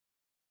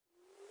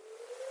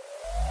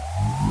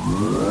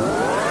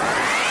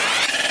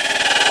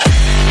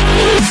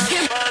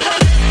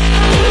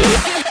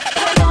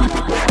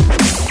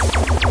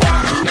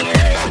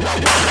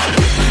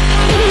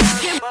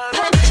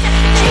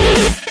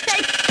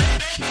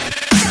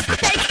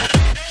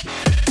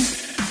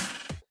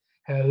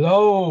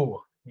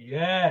Hello,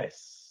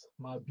 yes,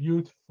 my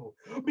beautiful,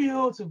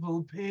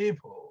 beautiful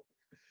people.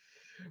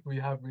 We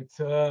have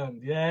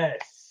returned,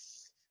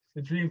 yes.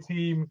 The dream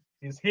team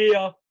is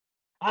here.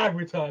 I've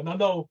returned. I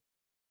know,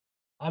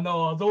 I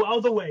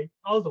was away.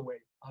 I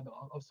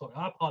know, I'm sorry.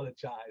 I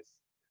apologize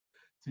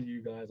to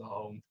you guys at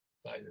home.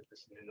 Like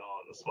listening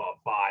on the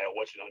Spotify or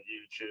watching on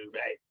YouTube.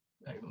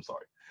 Hey, I'm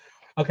sorry.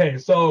 Okay,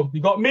 so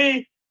you got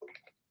me,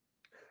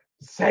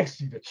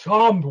 sexy, the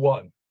charmed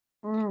one.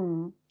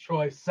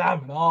 Troy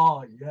Salmon.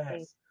 Oh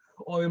yes,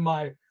 all in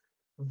my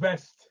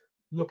vest,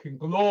 looking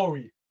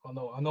glory. I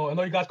know.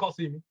 You guys can't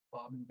see me,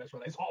 but I'm in the best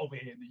way. It's hot over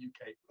here in the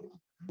UK.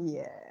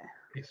 Yeah,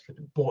 it's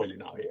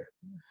boiling out here.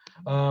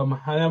 And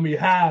then we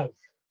have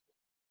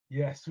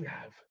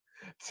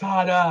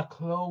Tada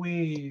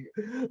Chloe,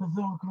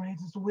 the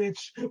greatest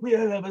witch we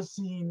have ever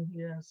seen.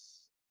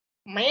 Yes.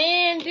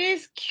 Man,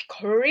 this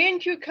Korean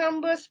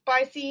cucumber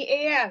spicy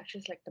AF,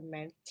 just like the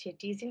man's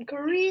titties in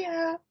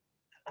Korea.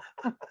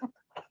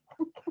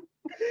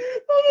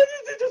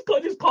 It just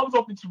comes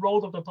off, it just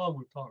rolls off the tongue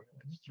with Tara.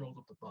 It just rolls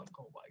off the tongue.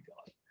 Oh my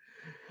god.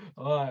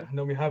 Alright, and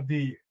then we have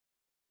the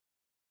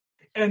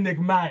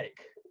enigmatic,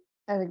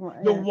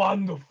 the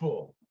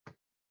wonderful,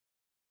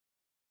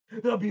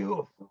 the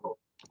beautiful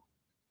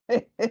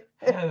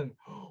Helen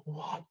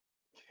Watkins.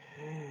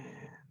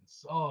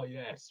 Oh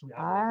yes, we have.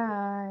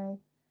 Hi.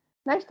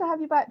 Nice to have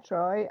you back,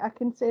 Troy. I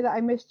can say that I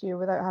missed you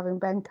without having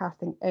Ben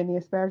casting any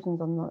aspersions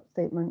on that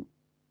statement.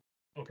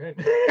 Okay.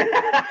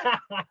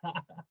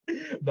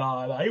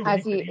 no,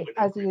 as he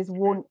is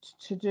wont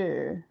to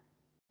do.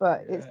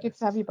 But yes. It's good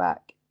to have you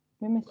back.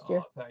 We missed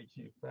you. Thank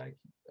you very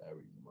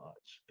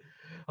much.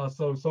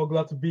 So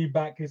glad to be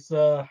back. It's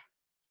been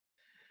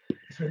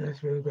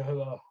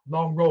a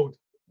long road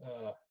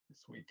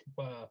this week,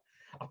 but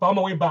I found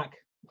my way back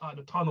out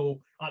the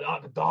tunnel,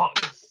 out the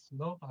darkness.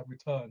 I've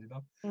returned.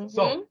 Mm-hmm.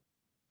 So,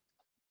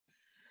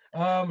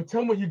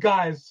 tell me what you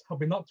guys have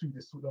been up to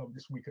this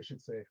week, I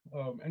should say.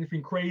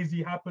 Anything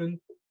crazy happened?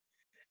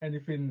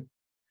 Anything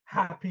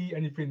happy?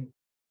 Anything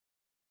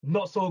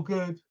not so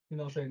good? You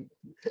know what I'm saying?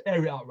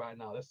 Air it out right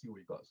now. Let's see what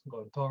you got. Go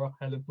on, Tara,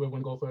 Helen, where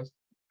want to go first?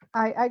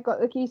 I got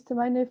the keys to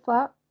my new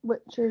flat,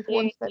 which is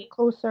one step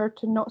closer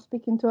to not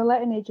speaking to a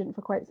letting agent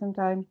for quite some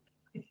time.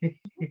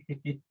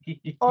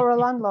 Or a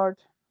landlord.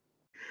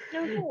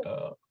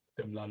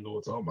 Them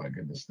landlords, oh my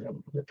goodness,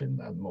 them flipping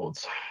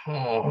landlords.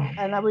 Oh.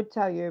 And I would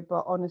tell you,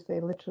 but honestly,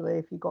 literally,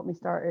 if you got me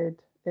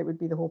started, it would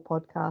be the whole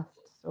podcast.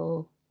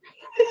 So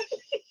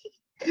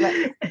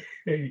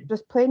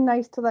just plain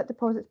nice to let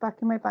deposits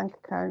back in my bank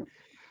account.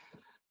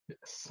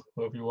 Yes,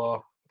 whoever you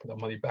are, put that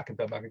money back in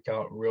that bank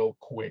account real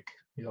quick.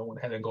 You don't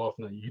want Helen go off,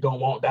 and you don't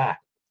want that.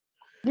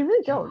 You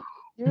really don't.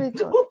 You really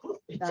don't.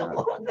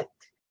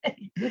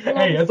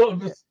 Hey, I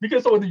thought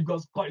because someone you've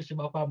got Scottish in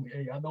my family.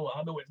 Hey, I know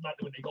it's not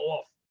when they go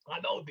off. I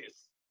know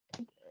this.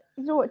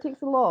 You know what? It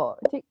takes a lot.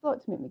 It takes a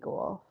lot to make me go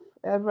off.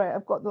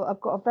 I've got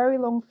a very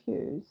long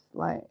fuse.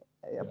 Like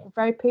a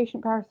very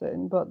patient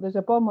person, but there's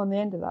a bomb on the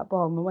end of that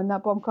bomb, and when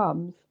that bomb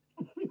comes.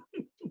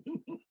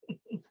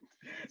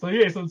 So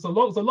it's a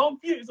long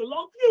fuse,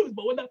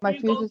 but when that my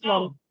fuse fuse goes is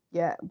down, long.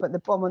 Yeah, but the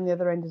bomb on the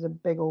other end is a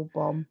big old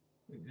bomb.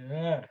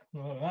 Yeah,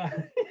 all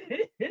right.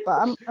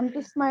 But I'm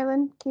just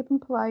smiling, keeping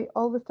polite,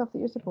 all the stuff that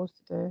you're supposed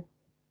to do.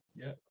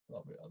 Yeah, I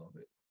love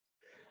it.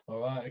 All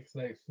right,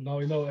 excellent. Now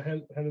we know what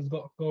Helen's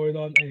got going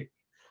on. Hey,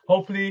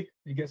 hopefully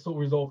it gets sort of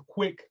resolved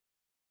quick,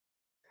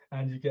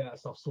 and you get that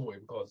stuff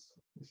sorted because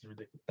this is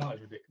ridiculous. That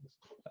is ridiculous.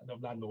 The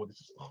landlord is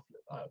just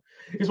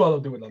it's what I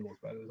don't do with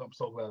landlords, man. I'm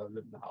so glad I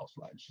live in the house.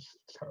 Like it's just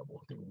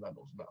terrible doing with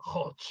landlords. Like,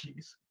 oh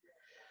jeez.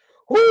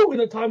 Whoo, when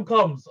the time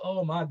comes,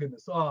 oh my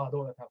goodness. Oh, I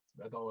don't want that to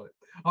happen. I don't want it.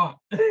 All right.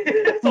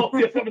 So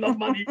if you have enough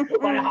money,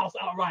 buy a house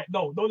outright.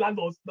 No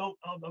landlords. No,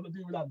 I'm not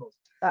doing with landlords.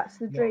 That's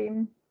the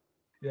dream.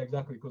 Yeah,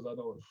 exactly, because I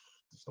know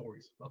the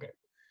stories. Okay.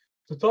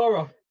 So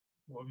Tara,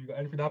 what have you got?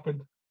 Anything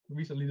happened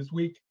recently this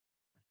week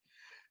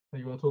that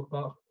you want to talk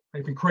about?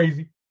 Anything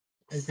crazy?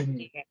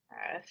 Anything?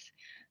 Yes.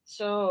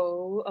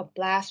 So a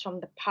blast from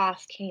the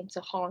past came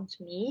to haunt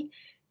me,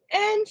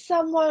 and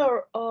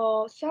somehow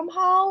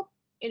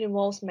it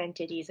involves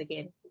mantitties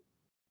again.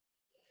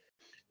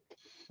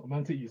 Oh,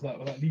 mantitties,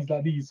 like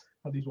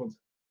these ones.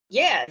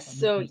 Yes.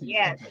 So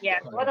yeah.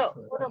 One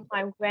of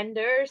my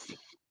vendors,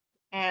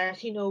 and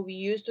we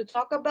used to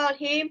talk about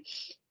him.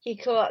 He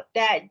caught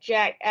that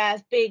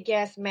jackass, big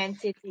ass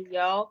mantitty,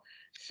 yo.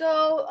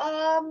 So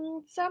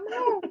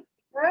somehow,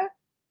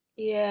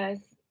 yes.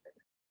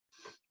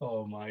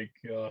 Oh my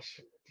gosh.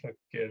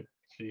 Fucking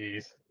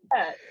jeez.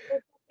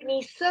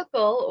 The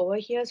circle over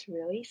here is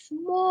really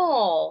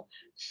small.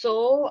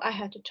 So I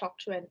had to talk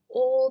to an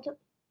old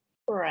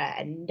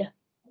friend.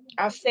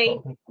 I'll say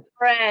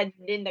friend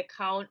in the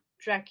Count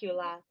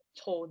Dracula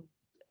tone.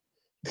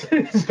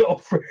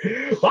 So,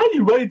 why do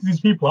you run into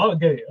these people? I don't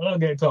get it. I don't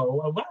get it at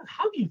all.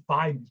 How do you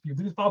find these people?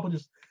 Do these people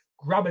just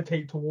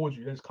gravitate towards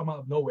you? They just come out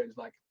of nowhere. It's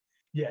like,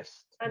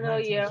 yes, I the know,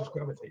 19 yeah. just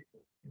gravitate.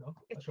 It's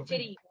That's your thing.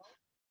 titty.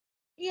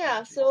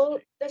 Yeah, so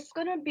there's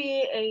gonna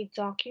be a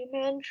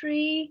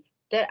documentary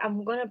that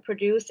I'm gonna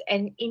produce,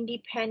 an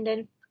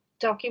independent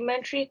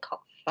documentary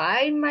called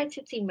Find My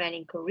Titty Man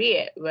in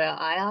Korea, where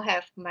I'll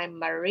have my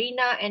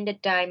Marina and the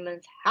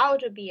Diamonds How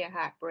to Be a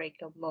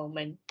Heartbreaker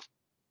moment.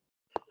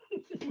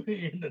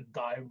 In the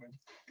diamonds.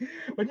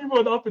 When you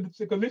brought up in the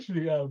because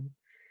literally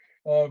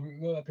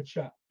like a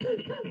chat. I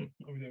mean,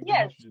 there's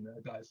Yes. messages in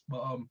there, guys.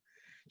 But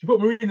you put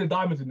Marine the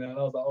Diamonds in there, and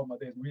I was like, oh my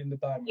days, Marine the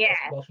Diamonds. Yeah.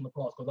 That's from the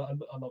past because I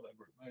love that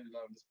group. Marine the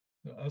Diamonds.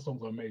 That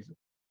song's amazing.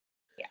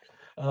 Yeah.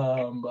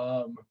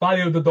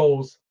 Valley of the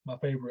Dolls, my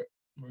favorite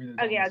Marine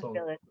the Okay, Diamonds I'll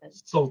song.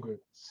 listen. So good,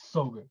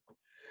 so good.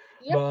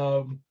 Yep.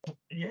 But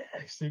yeah,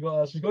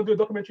 so she's gonna do a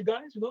documentary,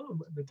 guys.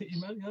 The Titty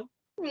Man,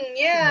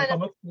 Yeah,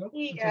 Come up,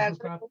 yeah,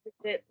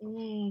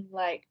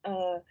 like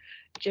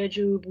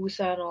Jeju,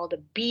 Busan, all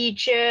the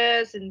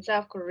beaches in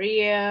South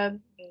Korea,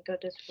 and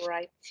got this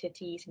right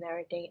cities and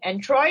everything.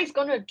 And Troy's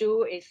gonna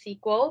do a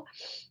sequel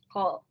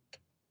called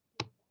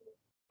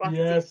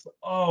Yes.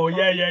 Oh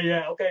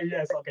yeah. Okay,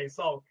 yes. Okay,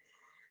 so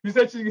you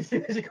said she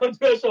gonna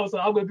do a show, so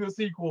I'm gonna do a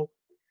sequel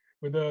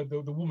with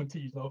the woman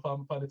teas,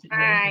 find the tea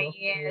woman,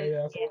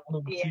 Yeah. So I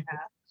know the sequel.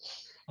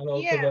 I know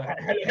Yeah.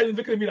 because Helen's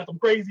looking at me like I'm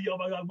crazy. Oh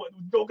my god, what are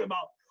you talking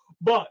about?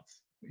 But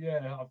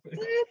yeah,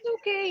 It's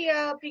okay,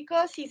 yeah,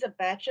 because he's a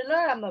bachelor,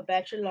 I'm a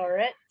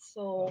bachelorette,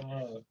 so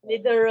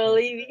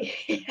literally.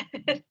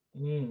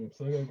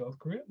 So there goes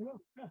Korea.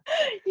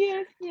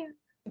 Yes.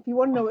 If you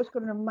want to know what's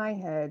going on in my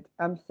head,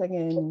 I'm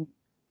singing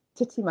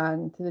Titty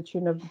Man to the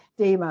tune of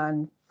Day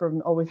Man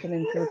from Always Sunny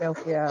in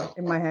Philadelphia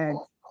in my head.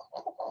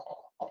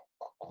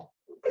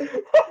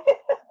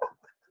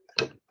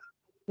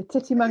 The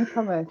Titty Man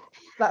cometh.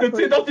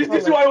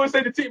 This is why I always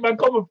say the Titty Man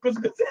cometh because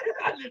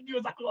I knew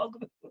exactly what I was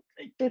going to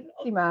say.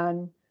 Titty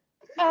Man.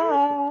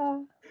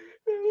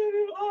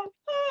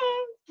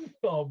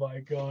 Oh my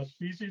gosh.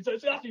 She's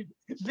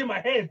in my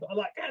head. I'm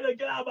like, Helen,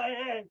 get out of my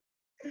head.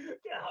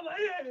 Get out of my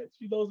head.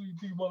 She knows what you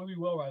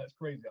do well, right? That's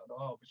crazy. I don't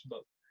know how, but she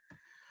does.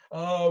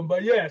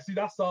 But yeah, see,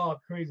 that's our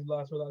crazy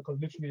last one because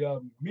literally,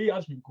 me,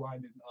 I've been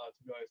grinding, to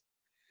be honest.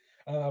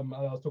 And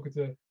I was talking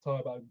to Tara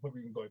about whether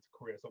we can go to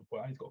Korea at some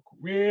point. I need to go to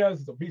Korea.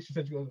 There's some beach. She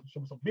said she's going to show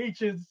me some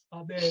beaches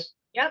out there.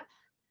 Yep.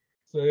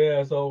 So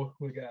yeah, so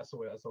we'll get that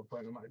sorted at some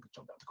point. I might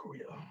jump down to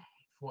Korea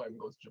before I even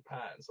go to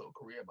Japan. So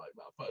Korea might be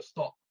my first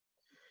stop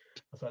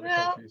outside the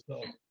country.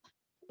 So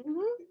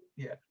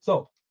yeah.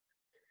 So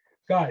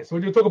guys,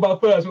 what do you talk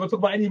about first? We're gonna talk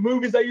about any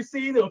movies that you've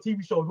seen or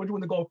TV shows. What do you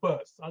want to go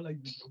first? I'll let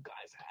you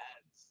guys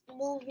hands.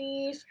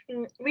 Movies.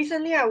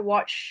 Recently I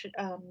watched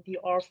The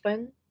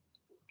Orphan,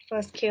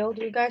 First Kill.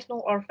 Do you guys know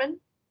Orphan?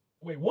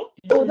 Wait, what?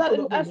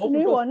 That's the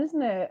new one,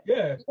 isn't it?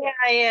 Yeah.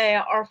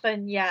 Yeah.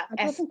 Orphan, yeah.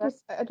 I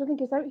don't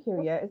think it's out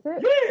here yet, is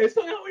it? Yeah, it's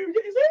not out here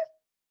yet, is it?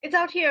 It's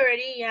out here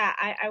already. Yeah,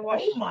 I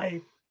watched. Oh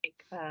my.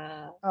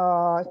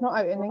 It's not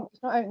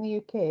out in the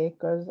UK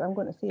because I'm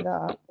going to see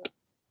that.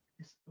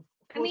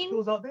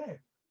 It's out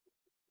there.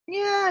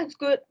 Yeah, it's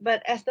good,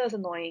 but Esther's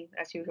annoying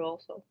as usual.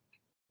 So.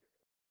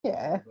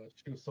 Yeah.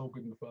 She was so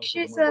good in the first.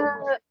 She's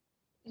a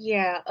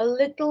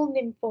little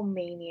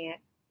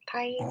nymphomaniac,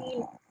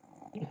 tiny.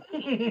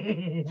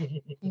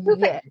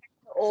 Yeah.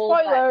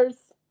 Spoilers.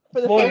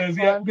 Spoilers,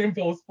 yeah.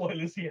 Nympho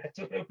spoilers, yeah.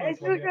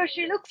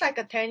 She looks like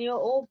a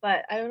 10-year-old,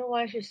 but I don't know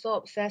why she's so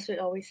obsessed with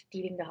always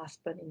stealing the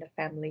husband in the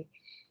family.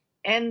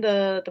 And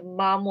the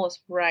mom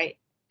was right.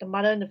 The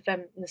mother in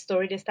the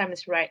story this time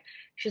is right.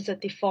 She's a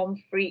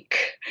deformed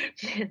freak.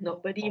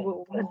 Nobody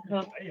would want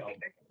her.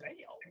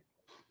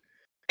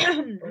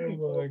 Oh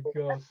my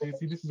gosh.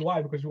 See, this is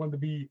why, because you want to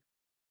be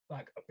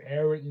like a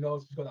parent, she's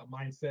got that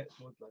mindset.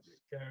 She wants like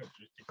a parent.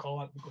 She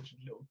can't because she's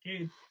a little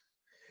kid,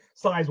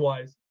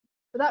 size-wise.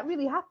 But that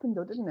really happened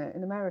though, didn't it,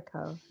 in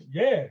America?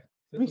 Yeah.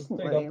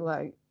 Recently,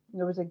 like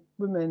there was a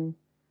woman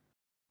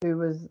who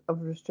was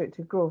of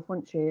restricted growth,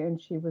 wasn't she?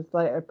 And she was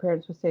like, her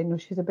parents were saying, no,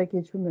 she's a big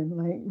age woman.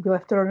 Like, we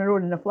left her on her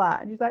own in a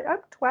flat. And she's like, I'm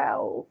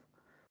 12.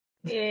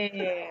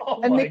 Yeah.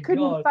 And they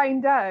couldn't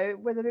find out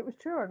whether it was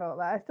true or not.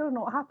 Like, I still don't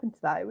know what happened to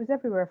that. It was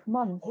everywhere for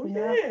months. Oh,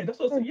 yeah. That's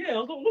what I said. Yeah. I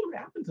was like, what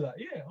happened to that?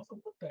 Yeah. I was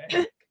like, what the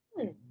heck?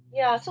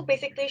 Yeah. So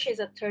basically, she's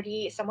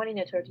someone in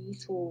her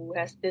 30s who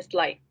has this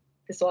like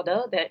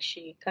disorder that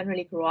she can't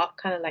really grow up,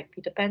 kind of like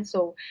Peter Pan.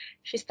 So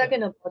she's stuck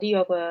in the body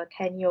of a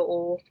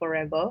 10-year-old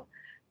forever.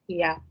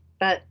 Yeah.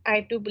 But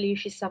I do believe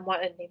she's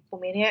somewhat a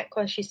nymphomaniac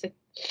because she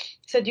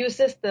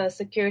seduces the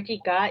security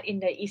guard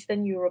in the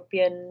Eastern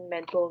European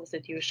mental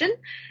institution.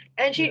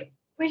 And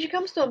when she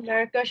comes to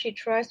America, she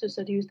tries to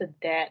seduce the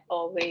dad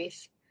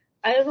always.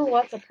 I don't know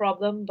what's the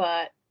problem,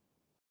 but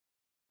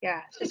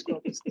yeah, it's just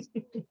gross.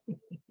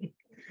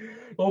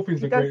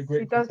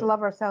 She does love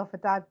herself a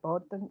dad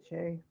bod, doesn't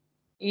she?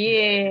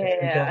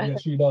 Yeah.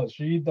 She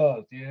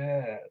does.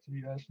 Yeah,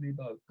 she actually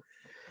does.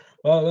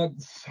 She's a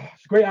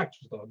great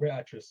actress, though. Great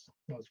actress.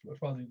 I was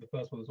probably the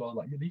first one as well. I'm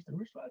like, yeah, these the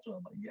rich actor.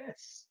 I'm like,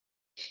 yes.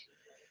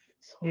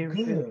 So She was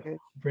really good. good.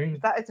 Bring.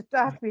 That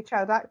has to be a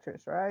child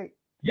actress, right?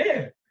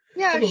 Yeah.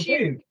 Yeah, That's what I'm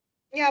saying.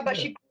 but Yeah.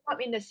 she grew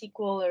up in the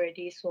sequel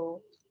already,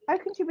 so. How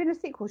can she be in a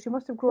sequel? She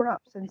must have grown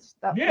up since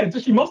that. Yeah,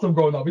 she must have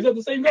grown up. Is that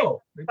the same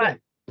girl? They But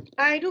play.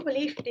 I do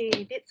believe they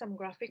did some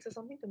graphics or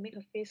something to make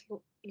her face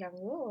look younger.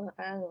 Or,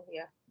 I don't know,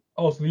 yeah.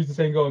 Oh, so he's the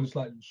same girl and just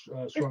like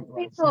shrunk It's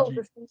like sequel, CG.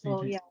 the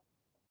sequel, CG. yeah.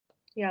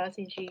 Yeah,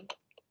 CG.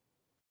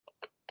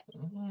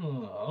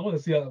 I want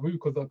to see that movie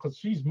because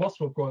she must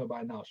have grown up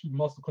by now. She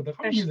must have. Because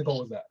how many years ago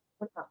was that?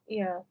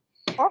 Yeah.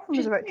 Orphan was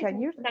She's about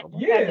 10 years ago.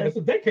 Yeah, it's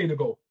a decade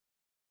ago.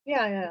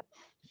 Yeah.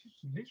 She's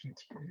literally,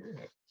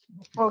 yeah.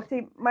 Well,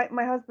 see,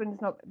 my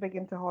husband's not big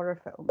into horror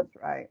films,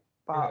 right?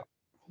 But Yeah.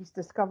 he's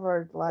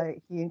discovered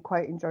like he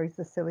quite enjoys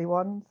the silly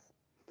ones.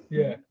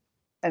 Yeah.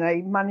 And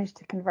I managed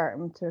to convert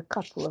him to a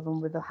couple of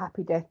them with a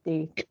Happy Death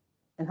Day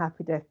and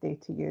Happy Death Day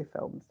to You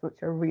films,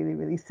 which are really,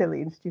 really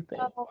silly and stupid.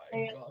 Oh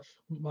my gosh.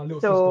 My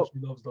little So- sister,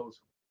 she loves those.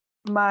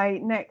 My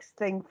next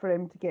thing for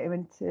him to get him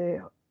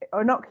into,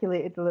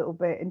 inoculated a little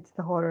bit into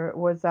the horror,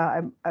 was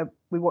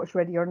we watched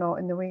Ready or Not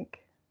in the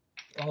week.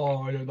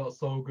 Oh, you're not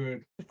so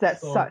good.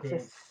 That's So such good.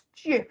 a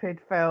stupid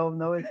film,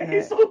 though, isn't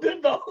It's it? so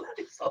good though.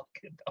 It's so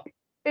good though.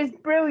 It's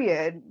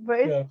brilliant, but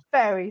it's Yeah.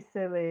 very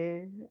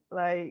silly.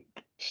 Like,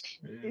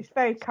 It it's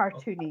very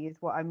cartoony,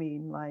 is what I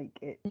mean. Like,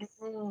 it's.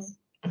 Mm.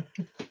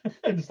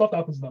 and the stuff that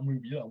happens in that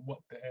movie, you're like, what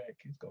the heck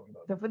is going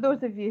on? So for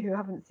those of you who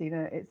haven't seen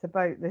it, it's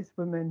about this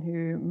woman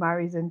who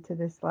marries into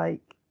this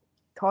like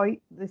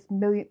family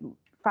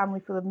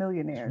full of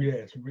millionaires. Yeah,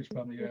 it's a rich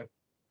family, yeah.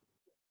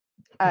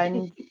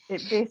 And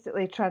it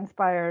basically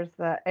transpires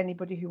that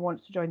anybody who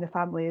wants to join the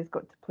family has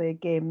got to play a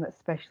game that's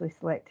specially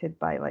selected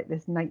by like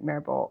this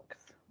nightmare box.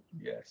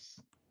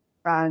 Yes.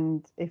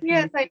 And if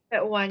Yes, like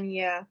that one,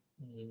 yeah.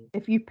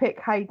 if you pick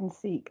hide and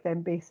seek,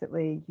 then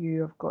basically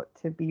you have got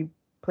to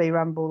play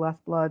Rambo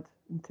Last Blood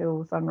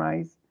until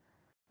sunrise.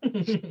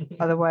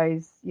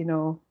 Otherwise,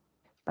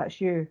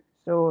 that's you.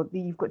 So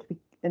you've got to be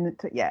in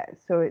it. Yeah.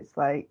 So it's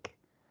like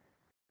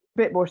a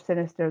bit more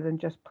sinister than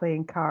just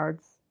playing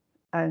cards,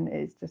 and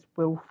it's just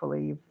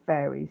willfully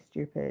very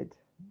stupid.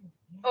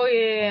 Oh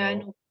yeah, I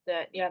know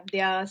that. Yeah,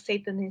 they are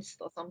Satanists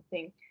or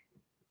something.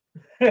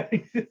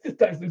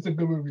 It's a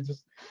good movie.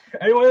 Just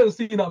anyone who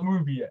hasn't seen that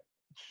movie yet,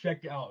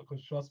 check it out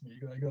because trust me,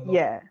 you're gonna love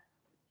it.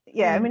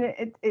 Yeah. I mean,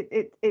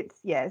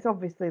 it's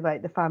obviously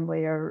like the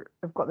family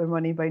have got their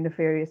money by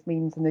nefarious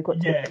means, and they've got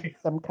to do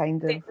some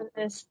kind of.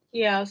 Satanist.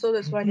 Yeah, so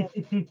that's why they have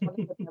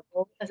the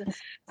devil.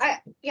 I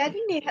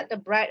think they had the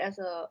bride as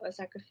a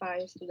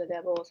sacrifice to the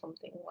devil or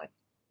something like.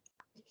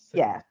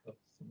 Yeah.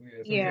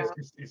 Yeah.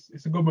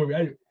 It's a good movie.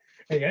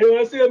 Hey,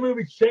 anyone see that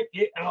movie? Check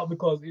it out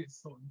because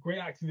it's great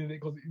acting in it.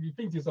 Because if you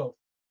think to yourself,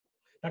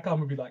 that kind of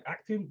movie like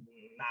acting,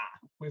 nah,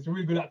 but it's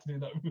really good acting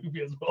in that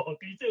movie as well.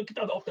 You can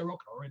tell they're off the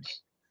rocker already.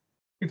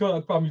 You can tell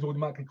that family's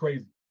automatically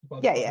crazy.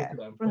 Yeah.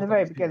 From the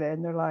very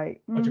beginning, they're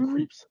like bunch of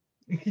creeps.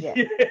 Yeah.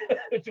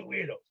 Bunch of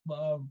weirdos.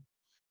 But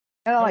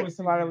and I like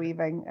Samara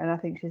Weaving, and I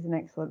think she's an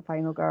excellent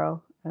final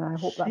girl. And I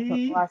hope that's not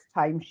the last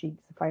time she's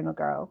the final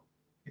girl.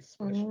 It's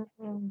special.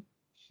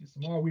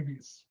 Samara Weaving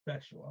is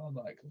special. I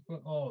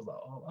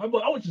remember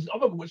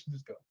watching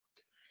this girl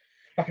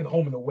back in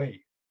Home and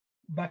Away.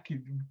 Back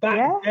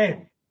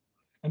then.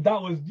 And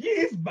that was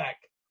years back.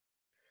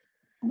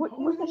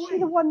 Wasn't she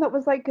the one that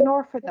was like an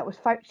orphan that was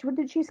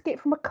did she escape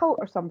from a cult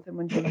or something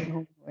when she was in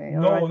Home and Away?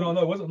 No, it wasn't her.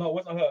 No, it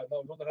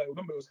wasn't her.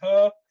 Remember, it was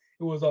her.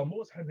 It was what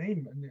was her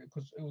name?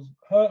 Because it was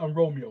her and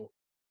Romeo.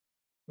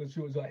 Because she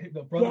was like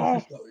the brother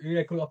and sister.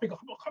 Yeah, because I can't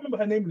remember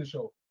her name in the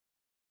show.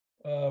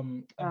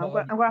 I'm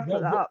going to have to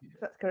look that up.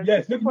 That's correct.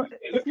 Yes,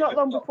 it's not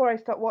long before I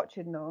stopped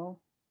watching though.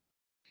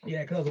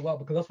 Yeah, because that was a while.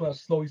 Because that's when I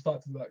slowly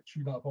started to like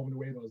tune out Home and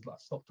Away. And I was like,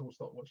 stop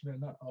watching it.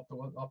 And that after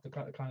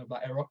kind of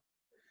that era.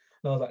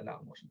 And I was like, nah,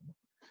 I'm watching it.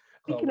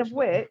 Speaking of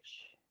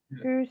which,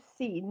 who's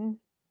seen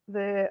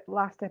the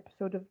last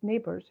episode of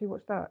Neighbours? Who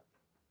watched that?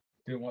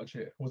 Didn't watch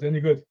it. Was it any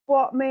good?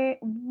 What, mate?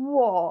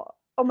 What?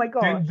 Oh my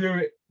god!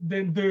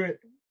 Didn't do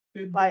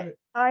it.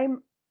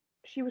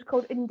 She was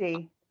called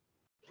Indy.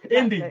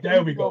 Indy.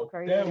 There we go.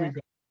 There we go.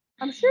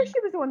 I'm sure she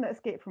was the one that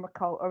escaped from a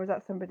cult, or was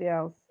that somebody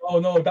else? Oh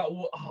no,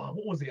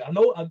 what was it? I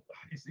know.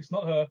 It's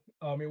not her.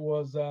 It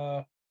was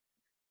the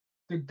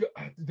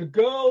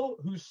girl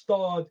who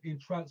starred in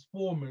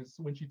Transformers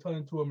when she turned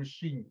into a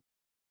machine.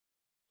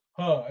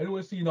 Her.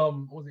 Anyone seen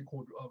what was it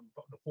called?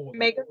 The Four.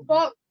 Megan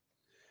Fox.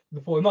 The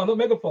Four. No, not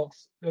Megan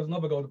Fox. There was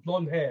another girl, the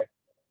blonde hair,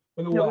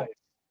 with the white.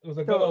 It was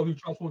a girl who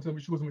transformed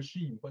into. She was a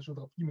machine, but she was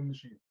a human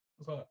machine.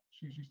 It was her.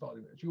 She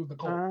started it. She was the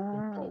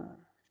cult.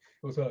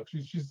 It was her.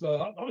 She's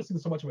I haven't seen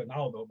so much of it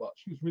now though, but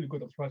she was really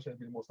good. I'm surprised she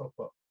hadn't been more stuff,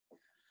 but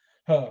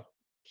her.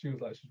 She's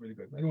really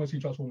good. Anyone see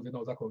Transformers, they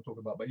know exactly what I'm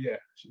talking about. But yeah,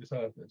 it's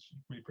her. She's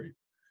really pretty.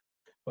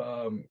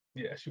 But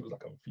yeah, she was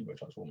like a female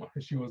Transformer.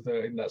 She was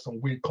in that some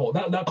weird cult.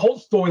 That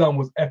cult storyline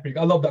was epic.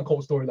 I love that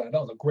cult storyline.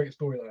 That was a great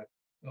storyline.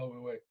 No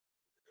way.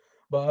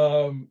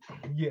 But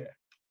yeah.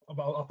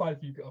 I'll find it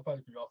for you after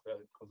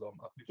because I'm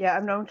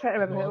trying to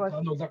remember who it was.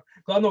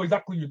 I know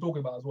exactly what you're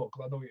talking about as well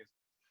because I know he is.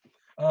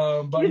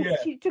 But yeah,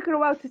 She took her a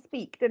while to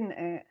speak, didn't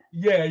it?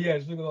 yeah.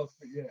 She took a lot of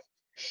speak. Yeah,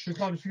 she was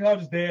kind of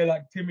just there,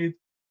 like timid.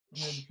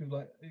 And then she was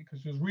like,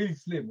 because she was really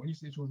slim. When you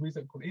see she was really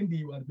slim, because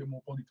Indy had a bit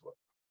more body to her.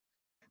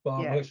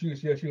 But Yeah. she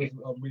was really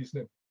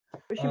slim.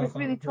 But she was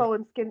really Yeah. tall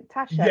and skinny.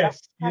 Tasha.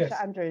 Yes,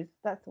 Tasha Andrews.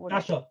 That's the one.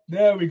 Tasha.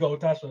 There we go.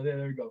 Tasha.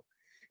 There we go.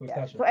 It was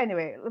Yeah. Tasha. So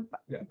anyway,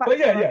 Yeah. back But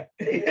to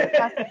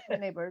yeah. the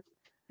Neighbours.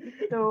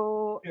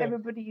 So Yeah.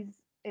 everybody's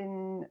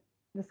in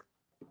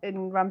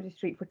Ramsay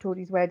Street for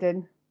Toadie's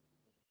wedding,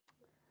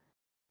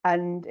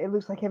 and it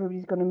looks like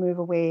everybody's going to move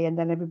away, and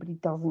then everybody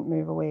doesn't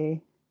move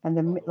away, and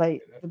then they're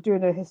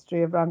doing a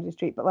history of Ramsay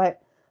Street. But like,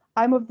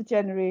 I'm of the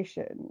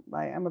generation,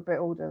 like I'm a bit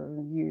older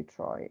than you,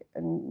 Troy,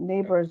 and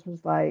Neighbours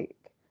was like,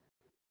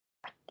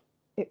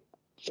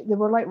 they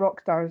were like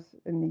rock stars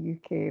in the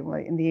UK,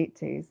 like in the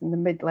 80s, in the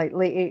late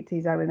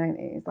 80s, early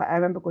 90s. Like I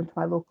remember going to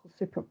my local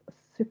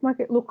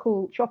supermarket,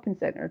 local shopping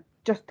centre,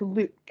 just to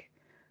look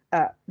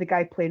at the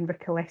guy playing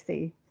Rick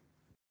Alessi.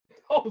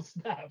 Oh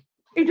snap!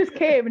 He just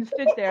came and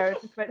stood there,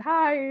 just went,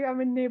 "Hi,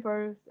 I'm in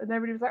Neighbours," and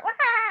everybody was like,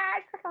 "Ah,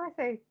 it's Rick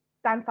Alessi."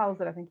 Dan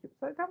Falzon, I think it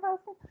was. Dan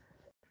Falzon.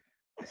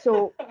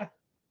 So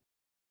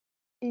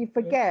you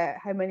forget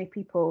how many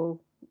people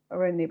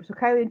are in Neighbours. So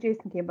Kylie and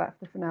Jason came back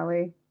for the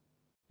finale.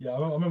 Yeah,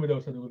 I remember they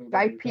said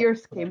Guy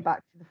Pearce came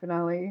back to the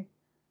finale.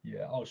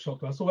 Yeah, I was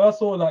shocked. I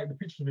saw like the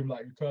pictures of him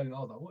like returning. I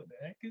was like, what the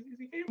heck is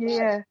he came back?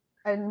 Yeah,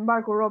 and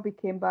Margot Robbie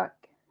came back.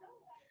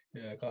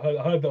 Yeah, I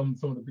heard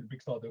some of the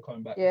big stars they're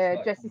coming back. Yeah,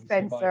 like, Jesse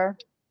Spencer.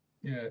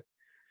 Yeah,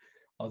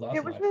 I was like,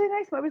 it was nice. really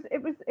nice.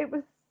 It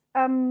was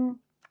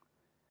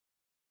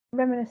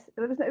reminiscent.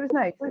 It was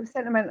nice. It was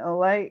sentimental.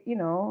 Like, you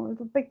know, it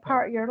was a big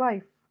part of your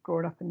life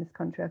growing up in this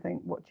country. I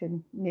think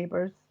watching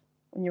Neighbours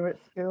when you were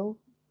at school.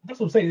 That's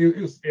what I'm saying.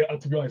 It was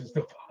to be honest, it's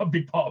still a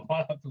big part of my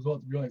life as well.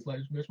 To be honest, like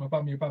my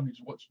family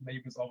just watch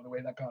Neighbours on the way,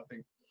 that kind of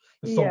thing.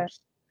 The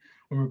soaps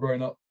when we were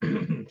growing up.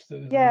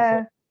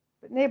 Yeah,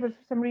 but Neighbours,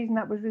 for some reason,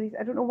 that was really.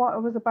 I don't know what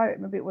it was about.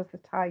 Maybe it was the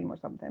time or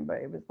something,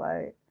 but it was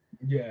like.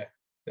 Yeah,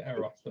 the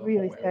era.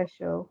 Really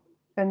special.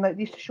 And like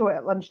they used to show it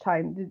at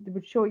lunchtime. They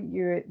would show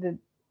you they'd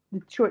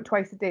show it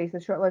twice a day. So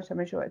they show it at lunchtime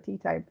and show it at tea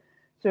time.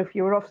 So if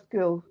you were off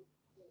school,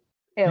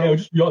 they would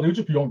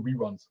just be on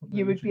reruns.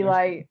 You would be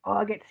like, "Oh,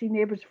 I get to see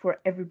Neighbours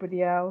before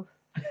everybody else."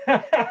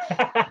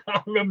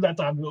 I remember that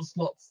time, little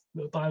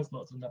time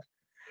slots and that.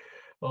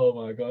 Oh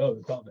my god,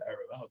 that was the era.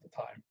 That was the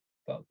time.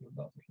 That was the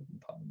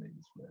time.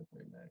 Neighbours.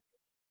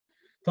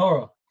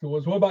 Tara,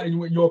 what about in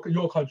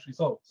your country?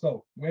 So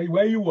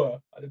where you were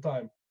at the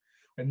time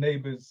when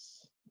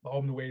Neighbours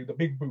home the way, the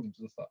big booms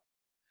and stuff.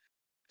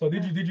 So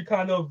did you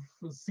kind of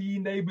see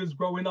Neighbours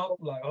growing up,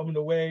 like home and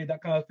away,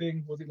 that kind of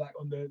thing? Was it like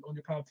on your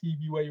kind of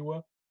TV where you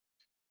were?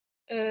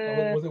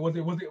 Was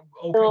it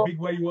okay big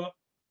where you were?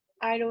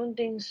 I don't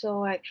think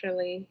so,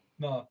 actually.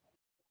 No,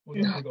 was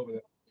it big over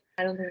there?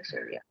 I don't think so.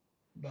 Yeah.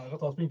 No, that's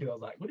what I was thinking. I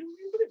was like, what do you mean?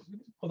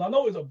 Because I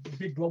know it's a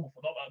big global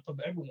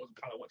phenomenon. Everyone was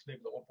kind of watching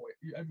Neighbours at one point.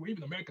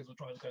 Even Americans were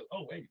trying to say,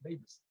 "Oh, hey,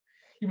 Neighbours."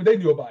 Even they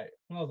knew about it,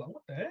 and I was like,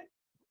 "What the heck?"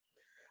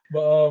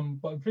 But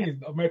the thing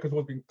is, America's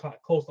always been kind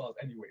of close to us,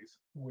 anyways.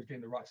 Always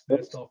getting the rights to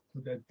their stuff,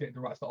 they're getting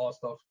the rights to our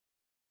stuff.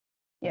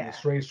 Yeah. And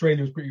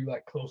Australia was pretty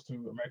like close to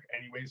America,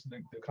 anyways. So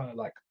they're kind of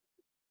like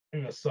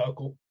in a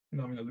circle, in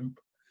a loop.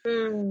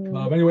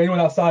 Anyway, anyone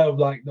outside of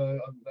like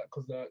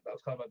because that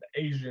was kind of like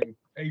the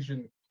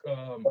Asian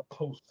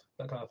coast,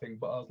 that kind of thing.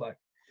 But I was like,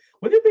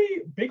 would it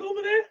be big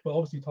over there? But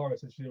obviously Tara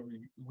said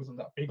it wasn't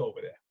that big over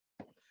there.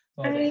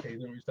 So I was like, okay,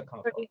 didn't reach that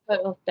kind of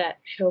heard of that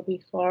show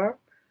before.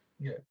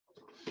 Yeah.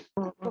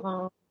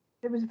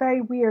 It was very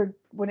weird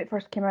when it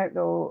first came out,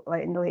 though,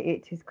 like in the late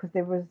 80s, because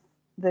there was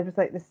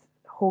like this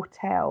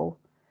hotel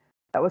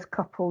that was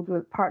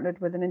partnered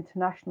with an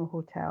international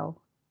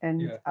hotel,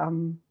 and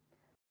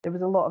there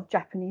was a lot of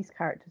Japanese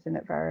characters in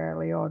it very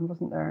early on,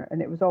 wasn't there?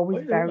 And it was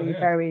always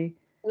very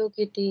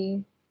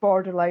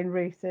borderline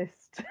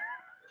racist.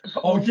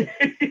 Oh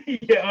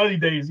yeah, early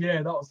days,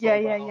 yeah, that was.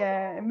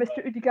 And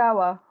Mr.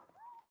 Udigawa.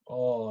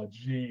 Oh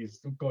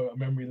jeez, I've got a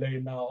memory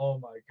lane now. Oh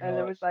my god. And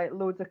there was like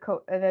loads of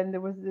and then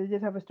they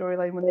did have a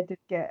storyline when they did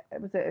get,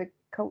 was it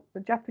a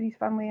Japanese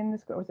family in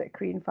this, or was it a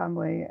Korean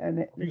family?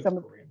 And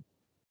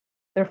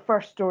their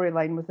first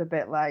storyline was a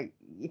bit like,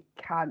 you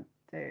can't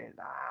do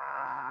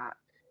that.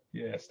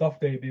 Yeah, stuff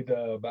they did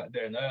back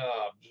then.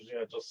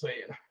 Just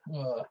saying.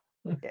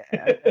 Yeah,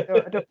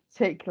 I don't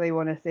particularly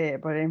want to say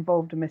it, but it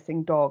involved a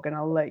missing dog, and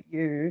I'll let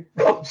you.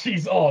 Oh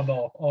jeez! Oh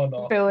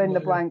no! Fill in the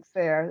blanks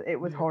there. It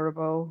was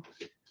horrible.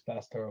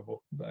 That's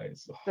terrible. That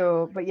is.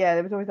 So, but yeah,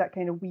 there was always that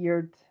kind of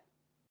weird.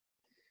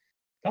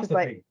 That's the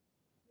thing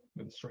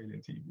with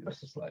Australian TV. It's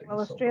just like. Well,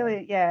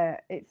 Australia,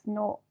 it's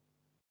not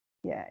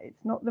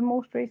the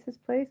most racist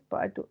place,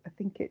 but I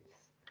think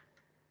it's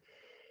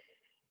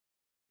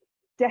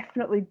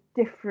definitely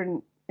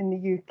different in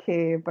the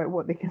UK about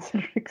what they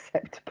consider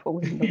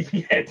acceptable.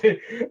 Yeah,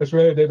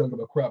 Australia, they don't give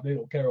a crap. They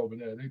don't care over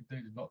there. They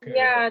do not care.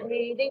 Yeah,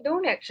 they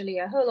don't actually.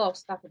 I heard a lot of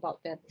stuff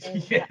about them.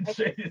 And Yeah, yeah,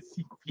 Australian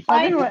TV.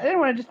 I didn't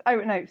want to just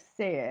out and out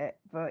say it,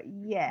 but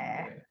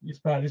yeah. It's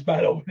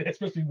bad over there,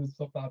 especially the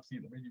stuff that I've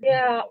seen.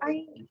 Yeah,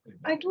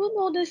 I don't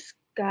know this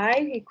guy.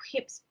 He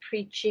keeps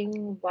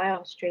preaching why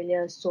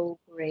Australia is so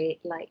great,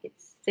 like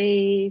it's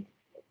safe,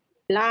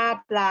 blah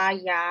blah,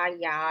 yeah.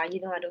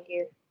 You know, I don't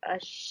give a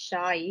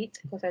shite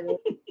because I don't.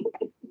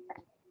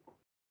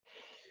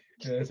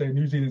 Yeah, they say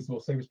New Zealand's the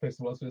safest place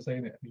in the world, so they're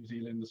saying it. New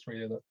Zealand,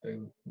 Australia, they're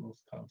the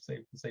most kind of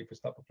the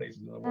safest type of places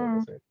in the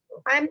world. They say.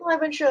 So, I'm not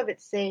even sure if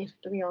it's safe,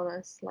 to be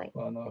honest. Like,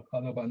 I know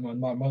about I don't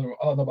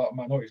know about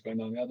minorities going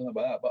down there. I don't know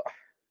about that, but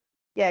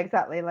Yeah,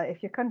 exactly. Like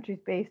if your country's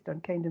based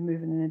on kind of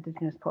moving an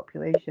indigenous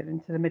population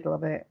into the middle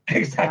of it,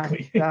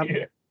 exactly. and,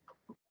 Yeah.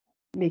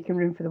 making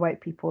room for the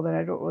white people, then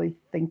I don't really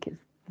think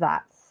it's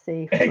that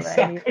safe for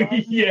Exactly.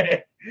 anyone.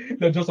 Yeah.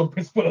 They're just on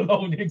principle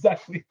alone.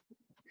 Exactly.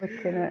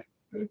 Looking at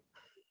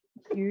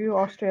you,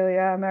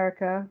 Australia,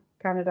 America,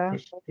 Canada.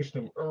 Push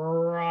them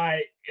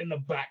right in the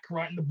back,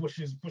 right in the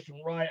bushes, push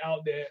them right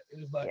out there.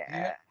 It's like,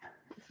 yeah.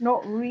 It's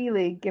not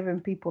really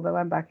giving people the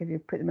land back if you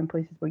put them in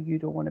places where you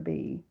don't want to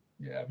be.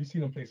 Yeah, have you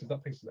seen them places?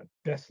 That place is like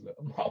desolate.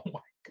 I'm like, oh my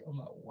god. I'm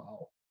like,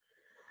 wow.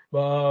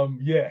 But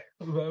yeah,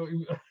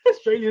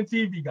 Australian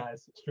TV,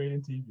 guys.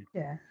 Australian TV.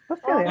 Yeah,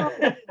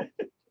 Australia.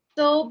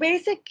 so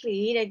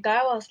basically, the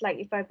guy was like,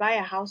 if I buy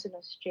a house in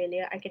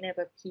Australia, I can have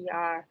a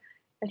PR.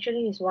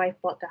 Actually, his wife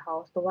bought the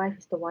house. The wife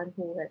is the one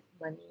who had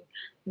money,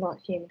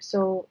 not him.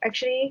 So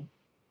actually,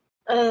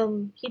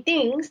 he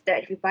thinks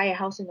that if you buy a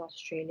house in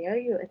Australia,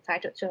 you're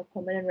entitled to a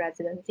permanent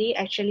residency.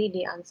 Actually,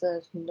 the answer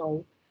is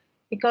no,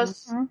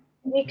 because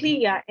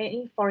technically, yeah,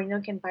 any foreigner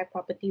can buy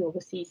property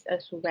overseas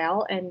as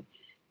well. And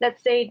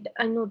let's say,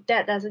 I know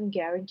that doesn't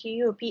guarantee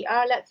you a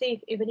PR. Let's say,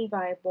 even if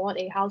I bought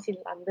a house in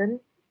London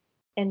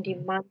and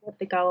demanded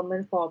the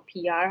government for a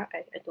PR,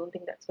 I don't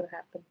think that's going to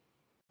happen.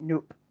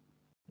 Nope.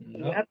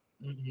 Yep.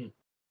 Yeah.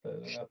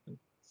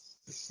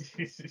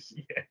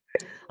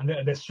 And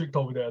they're strict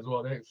over there as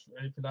well.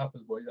 Anything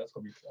happens, boy, that's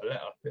gonna be a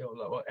letter. They're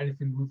like, well,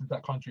 anything moving to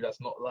that country that's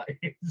not like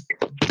it's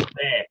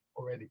there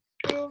already.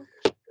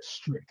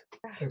 Strict.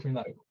 Everything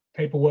like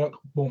paperwork,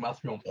 boom, has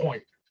to be on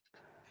point.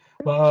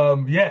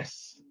 But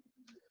yes.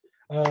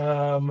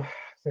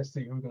 Let's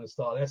see who's gonna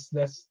start. Let's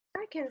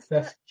I can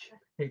start. let's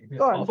kick this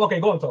off.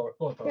 Okay, go on, Tara.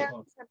 Go on, Tara. Yeah,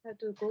 I have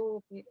to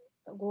go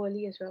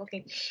early as well.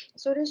 Okay,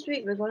 so this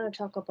week we're going to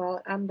talk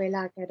about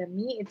Umbrella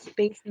Academy. It's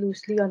based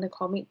loosely on the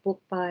comic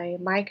book by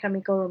My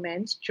Chemical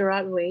Romance.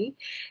 Gerard Way,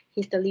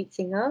 he's the lead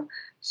singer.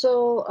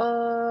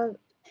 So,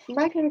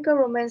 My Chemical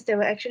Romance, they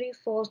were actually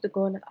forced to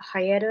go on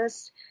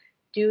hiatus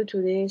due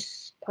to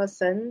this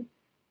person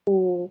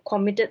who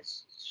committed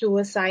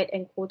suicide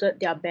and quoted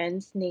their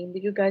band's name.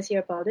 Did you guys hear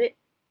about it?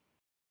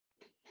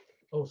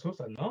 Oh,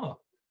 suicide? No.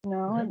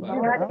 No,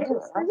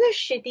 It's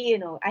shitty, you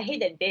know. I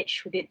hate that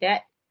bitch who did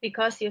that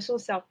because you're so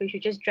selfish. You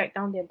just drag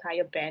down the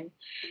entire band,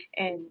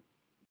 and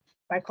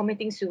by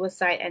committing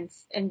suicide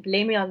and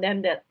blaming on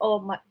them that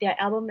their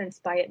album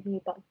inspired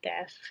me about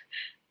death.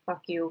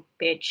 Fuck you,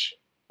 bitch.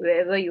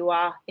 Wherever you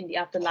are in the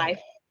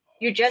afterlife,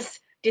 you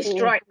just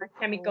destroyed My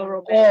Chemical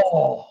Romance.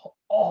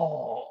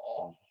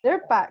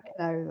 They're back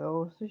now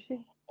though, so she.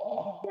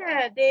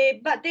 Yeah,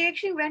 they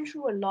actually went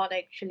through a lot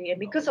actually, and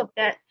because of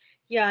that.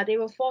 Yeah, they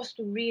were forced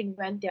to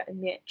reinvent their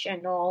image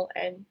and all,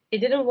 and it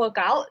didn't work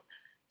out.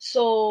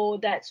 So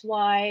that's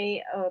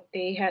why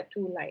they had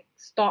to like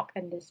stop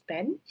and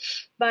disband.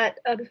 But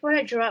before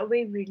that, Gerard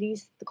Way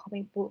released the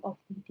comic book of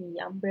the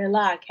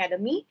Umbrella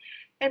Academy,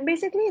 and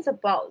basically it's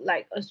about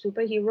like a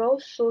superhero.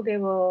 So there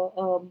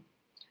were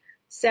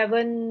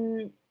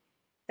seven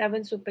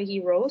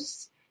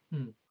superheroes,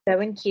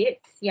 7 kids,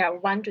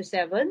 1 to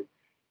 7,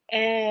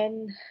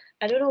 and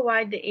I don't know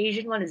why the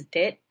Asian one is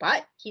dead,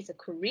 but he's a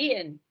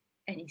Korean.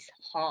 And he's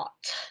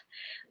hot.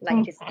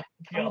 Like this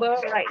cucumber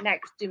right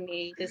next to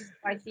me. This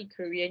spicy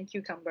Korean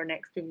cucumber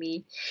next to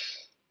me.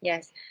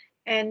 Yes.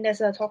 And there's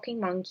a talking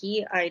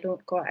monkey. I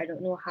don't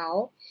know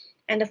how.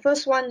 And the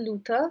first one,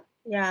 Luther.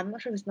 Yeah, I'm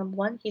not sure if it's number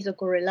 1. He's a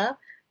gorilla.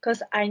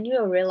 Because I knew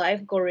a real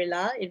life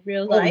gorilla in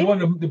real life. Oh, the one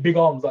with the big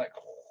arms, like.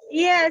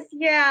 Yes,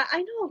 yeah.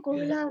 I know a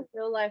gorilla in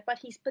real life, but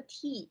he's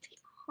petite.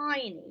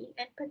 Tiny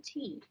and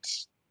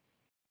petite.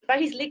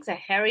 But his legs are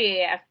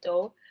hairy AF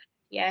though.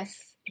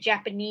 Yes,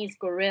 Japanese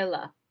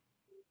gorilla.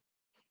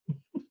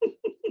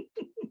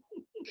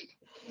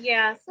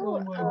 Yeah,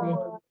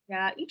 so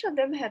each of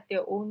them had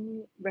their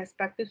own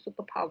respective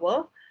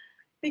superpower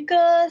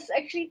because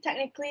actually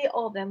technically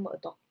all of them were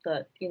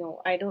adopted. You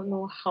know, I don't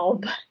know how,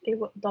 but they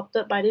were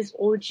adopted by this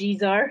old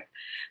geezer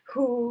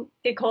who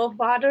they call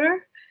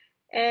father,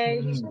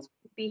 and he's just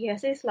creepy. He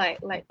has this like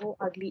old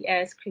ugly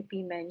ass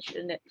creepy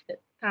mansion, that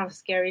kind of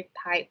scary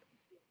type,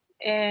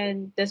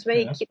 and that's where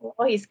he keeps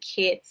all his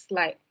kids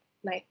like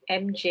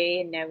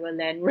MJ and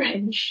Neverland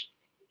Ranch.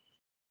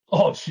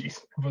 Oh, jeez,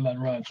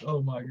 Neverland Ranch.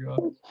 Oh my god.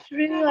 It's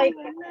really like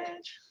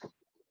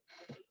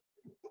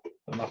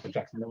Michael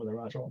Jackson, Neverland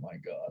Ranch. Oh my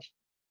gosh.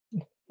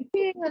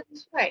 Yeah,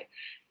 that's right.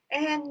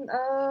 And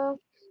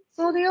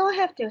so they all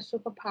have their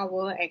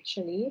superpower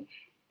actually.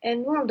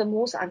 And one of the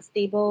most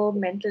unstable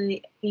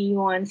mentally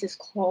ones is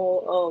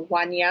called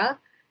Wanya.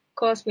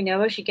 Because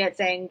whenever she gets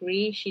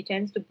angry, she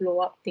tends to blow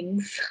up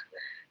things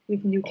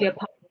with nuclear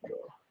power.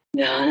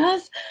 Yeah,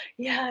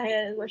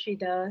 that's what she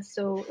does.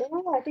 So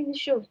overall, I think this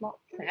show is not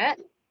bad.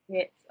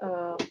 It's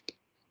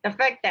the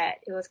fact that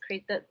it was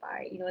created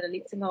by the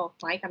lead singer of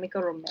My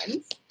Chemical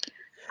Romance.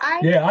 I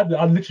Yeah,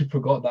 I literally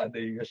forgot that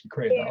they actually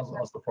created that. I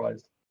was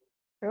surprised.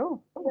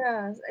 Cool.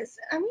 Yeah, it's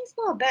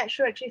not a bad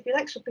show actually. If you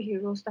like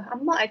superhero stuff,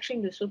 I'm not actually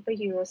into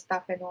superhero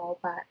stuff and all,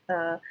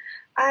 but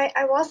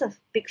I was a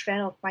big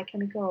fan of My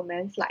Chemical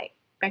Romance like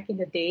back in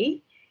the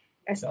day,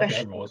 I think especially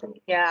everyone was.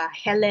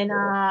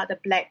 Helena, the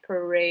Black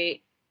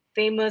Parade,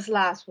 Famous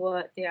Last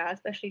Word,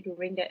 especially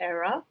during that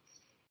era.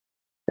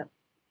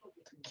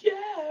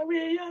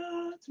 Carry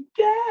on, to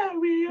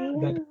carry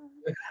on.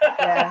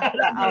 Yeah,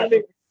 that album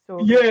is so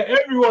good. Yeah,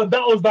 everyone.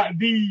 That was that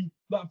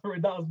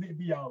was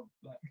the album.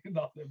 Like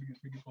that's the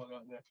biggest one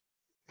right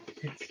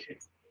there.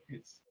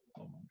 It's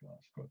oh my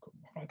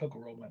gosh,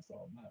 Chemical Romance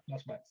album, man.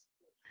 Flashbacks.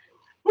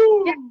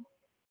 Woo! Yeah,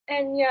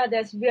 and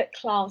there's Weird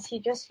Klaus. He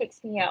just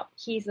freaks me out.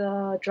 He's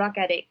a drug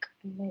addict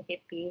and a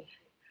hippie.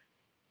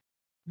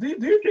 Do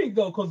you think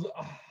though? Because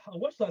I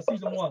watched that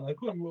season one. I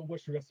couldn't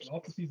watch the rest of it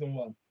after season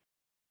one.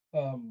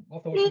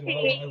 After watching season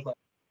one, I was like,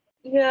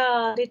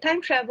 Yeah, they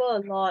time travel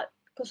a lot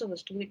because of the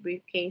stupid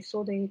briefcase.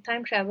 So they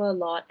time travel a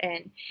lot,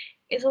 and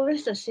it's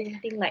always the same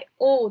thing. Like,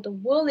 oh, the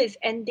world is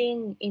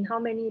ending in how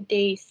many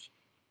days?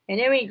 And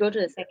then when you go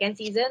to the second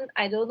season,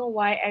 I don't know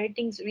why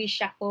everything's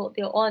reshuffled.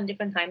 They're all on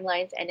different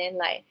timelines, and then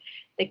like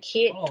the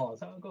kid, oh,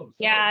 that's how it goes.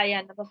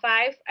 number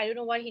five. I don't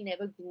know why he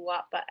never grew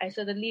up, but I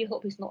certainly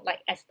hope he's not like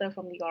Esther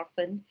from The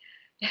Orphan.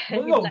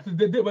 No, He's like,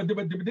 but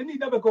didn't he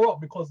never grow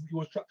up because he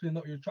was trapped in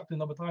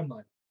another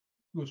timeline?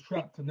 He was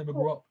trapped and never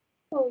grew up.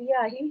 oh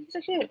yeah, he's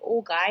actually an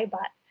old guy,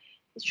 but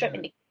he's trapped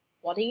in Yeah.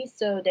 the body.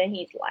 So then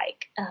he's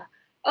like,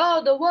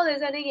 oh, the world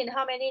is ending in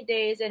how many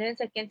days? And then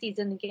second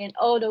season again,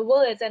 oh, the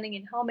world is ending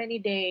in how many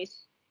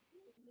days?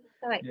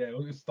 Like, Yeah,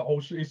 it's the whole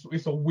show.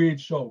 It's a weird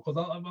show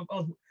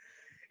because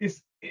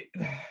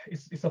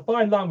it's a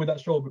fine line with that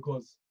show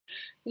because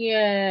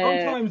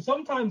yeah,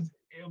 sometimes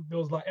there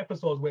was like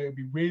episodes where it'd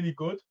be really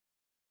good,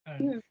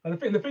 and mm,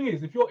 and the thing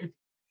is, if you're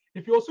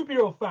a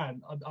superhero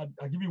fan,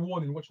 I give you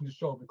warning watching this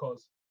show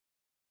because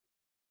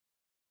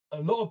a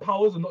lot of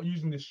powers are not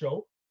using this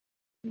show.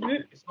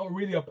 mm, It's not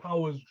really a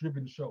powers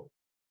driven show.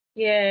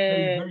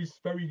 yeah,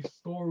 Very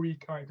story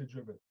character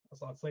driven.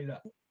 So I'd say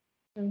that.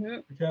 mm-hmm.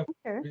 Be careful.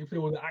 Okay. If it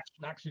was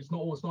action, it's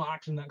not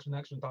action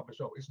type of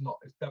show. It's not.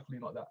 It's definitely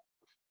not that.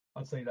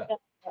 I'd say that.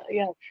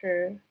 Yeah,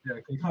 sure. Yeah,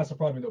 it kind of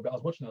surprised me a little bit. I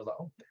was watching, I was like,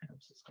 oh damn,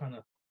 it's kind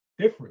of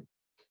different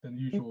than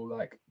the usual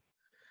like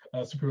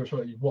superhero show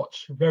that you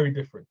watch. Very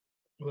different.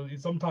 Well,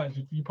 sometimes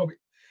you probably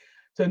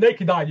to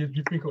naked eye you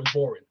think it was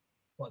boring,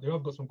 but they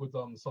have got some good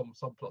some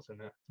subplots in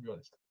there. To be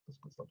honest, there's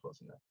good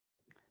subplots in there.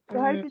 So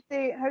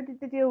how did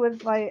they deal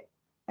with like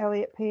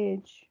Elliot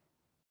Page?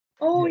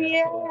 Oh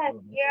Yeah,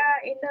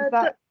 in Because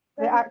the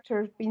the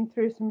actor's been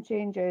through some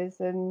changes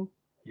and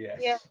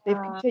yes. they've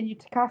continued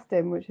to cast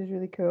him, which is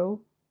really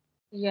cool.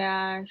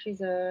 yeah,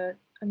 he's a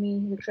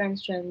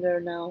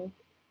transgender now.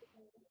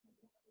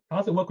 How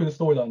does it work with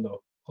the storyline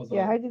though?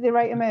 Yeah, how did they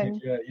write him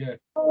in? Yeah.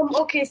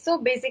 Okay, so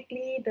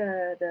basically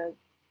the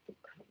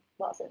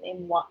what's her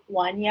name?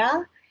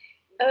 Wanya.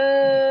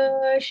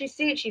 She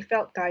said she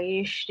felt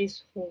guyish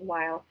this whole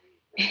while,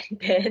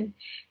 and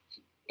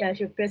then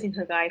she appears in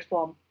her guy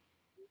form.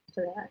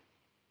 So that.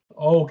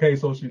 Oh, okay,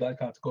 so she like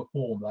kind of took a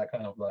form, like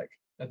kind of like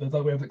there's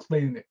a way of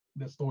explaining it,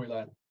 the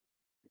storyline.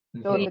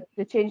 So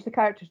they changed the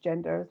character's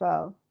gender as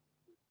well.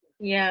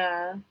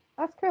 Yeah.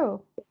 That's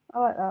cool. I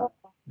like that.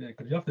 Yeah,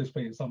 because you have to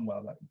explain it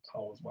somewhere, like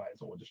powers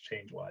wise or just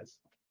change wise.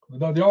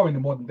 They are in the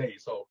modern day,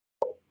 so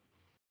you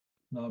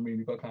know what I mean.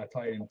 You've got to kind of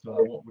tie it into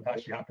like, what would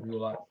actually happen in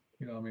real life.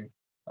 You know what I mean?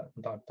 Like,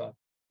 from time to time.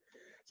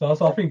 So that's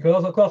what I think.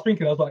 Because I was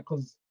thinking, I was like,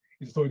 because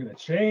is the story going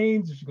to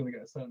change? Is she going to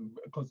get a certain?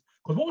 Because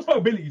what was her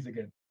abilities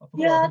again? I forgot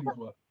what her abilities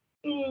were.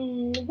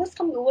 Worst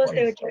come to worst,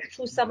 they would just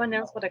choose someone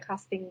else for the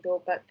casting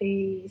though, but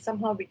they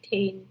somehow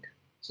retained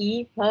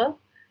her.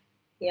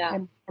 Yeah.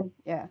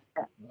 Yeah.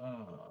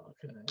 Oh,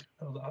 okay.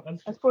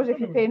 I suppose if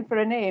you're paying for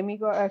a name, you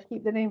got to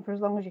keep the name for as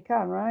long as you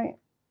can, right?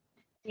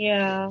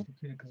 Yeah.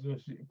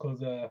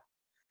 Because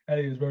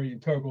Ellie is very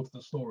integral to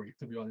the story,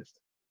 to be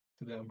honest,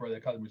 to the Umbrella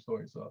Academy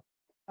story. So.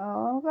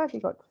 Oh, I'm glad you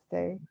got to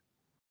stay.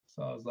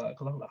 So I was like,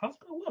 how's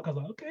it gonna work? I was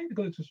like, okay, they're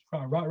gonna just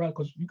try and write,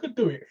 because you could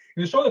do it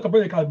in a show like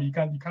Umbrella Academy. You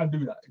can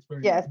do that. It's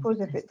very I suppose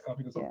if it's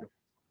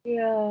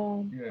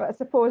yeah. But I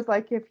suppose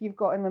like if you've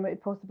got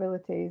unlimited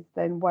possibilities,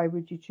 then why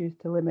would you choose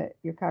to limit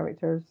your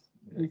characters?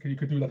 You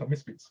could do like a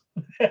Misfits,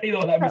 like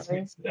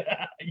Misfits,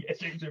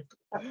 shapeshift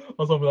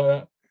or something like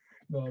that.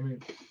 You know what I mean?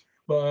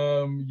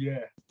 But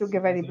yeah. Don't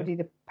give anybody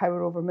the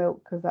power over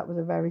milk because that was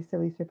a very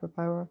silly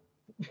superpower.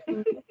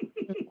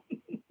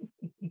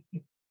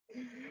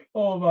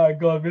 Oh my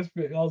god,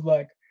 Misfit! I was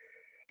like,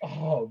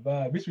 Oh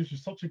man, Mystery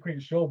was such a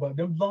great show, but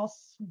the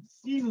last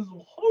seasons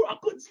were horrible. I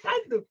couldn't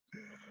stand them.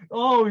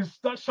 Oh,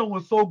 that show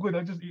was so good.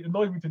 It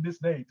annoyed me to this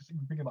day. Just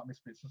even thinking about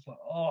Misfits, it's just like,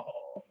 oh.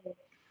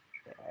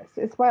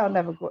 It's why I'll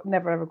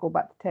never ever go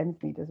back to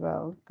Thamesmead as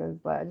well, because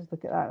like I just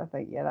look at that and I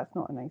think, yeah, that's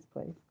not a nice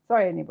place.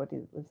 Sorry, anybody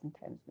that lives in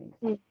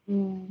Thamesmead.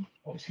 Mm-hmm.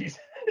 Oh jeez.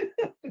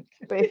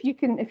 But if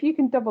you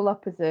can double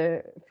up as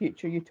a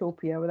future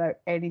utopia without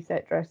any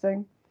set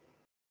dressing,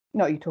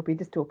 not utopia,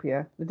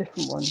 dystopia, the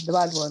different one, the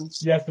bad one.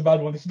 Yes, the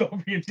bad one. It's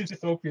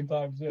dystopian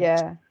times.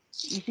 Yeah.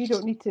 If you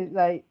don't need to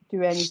like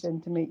do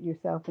anything to make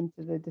yourself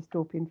into the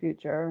dystopian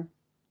future,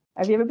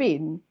 have you ever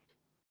been?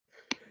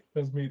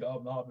 That's me.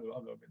 I've never been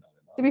that.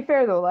 To be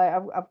fair though, like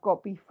I've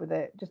got beef with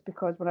it just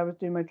because when I was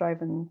doing my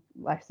driving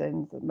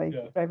lessons, my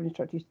driving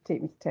instructor used to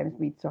take me to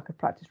Thamesmead so I could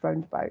practice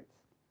roundabouts.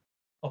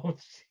 Oh,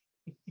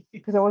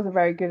 because I wasn't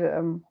very good at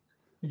them.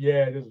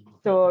 Yeah,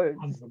 so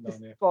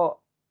just got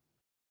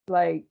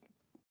like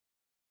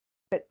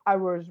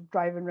hours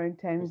driving around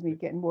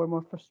Thamesmead, getting more and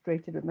more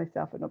frustrated with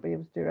myself at not being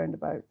able to do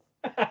roundabouts.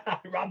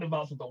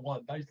 Roundabouts was the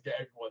one. I used to get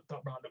everyone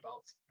top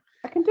roundabouts.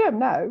 I can do them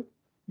now.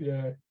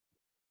 Yeah.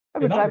 I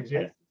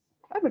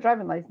have a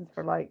driving license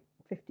for like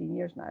 15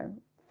 years now.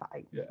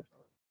 Fine.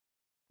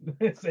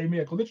 Yeah. Same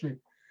here. Literally,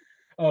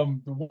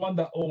 the one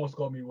that almost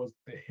got me was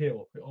the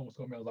hill. It almost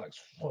got me. I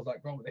was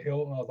like, wrong with the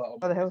hill, and I was like,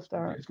 oh the hill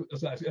star.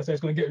 It's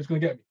gonna get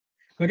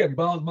me.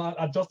 But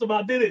I just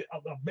about did it. I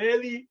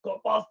barely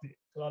got past it,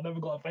 so I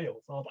never got a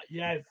fail. So I was like,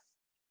 yes.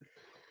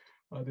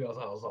 I did. I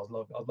was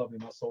lovely.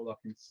 I was so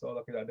lucky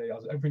that day.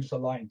 Everything just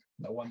aligned.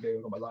 That one day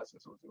I got my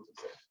license. It was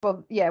insane.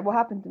 Well, yeah. What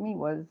happened to me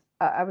was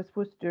I was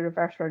supposed to do a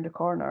reverse around a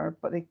corner,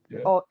 but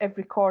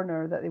every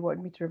corner that they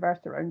wanted me to reverse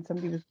around,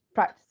 somebody was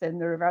practicing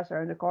the reverse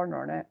around a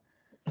corner on it.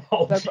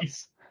 Oh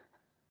jeez.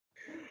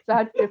 So I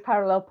had to do a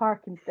parallel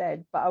park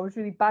instead, but I was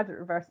really bad at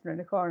reversing around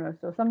a corner,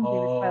 so somebody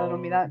was smiling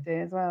on me that day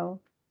as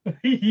well.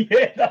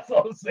 Yeah, that's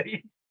what I'm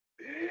saying.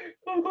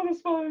 I'm gonna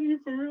smile at you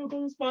for real. I'm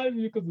gonna smile at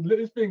you because the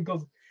littlest thing,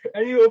 because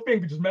any little thing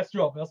could just mess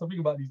you up. That's the thing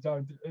about these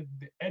giants.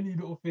 Any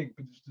little thing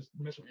could just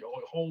mess up your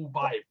whole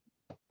vibe.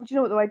 Do you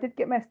know what though? I did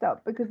get messed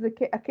up because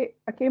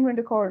I came around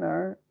a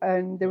corner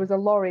and there was a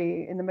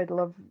lorry in the middle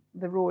of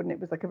the road and it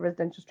was like a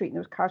residential street and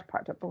there was cars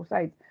parked up both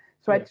sides.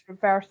 So I had to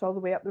reverse all the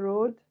way up the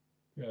road.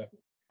 Yeah.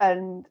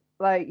 And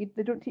like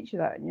they don't teach you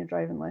that in your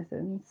driving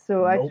lessons.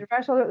 So I had to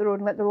reverse all the way up the road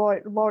and let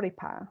the lorry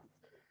pass.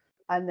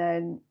 And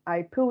then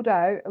I pulled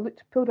out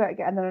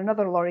again, and then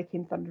another lorry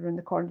came thundering around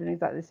the corner doing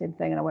exactly the same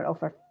thing, and I went, oh,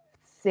 for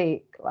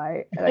sake,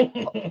 like,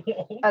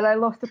 and I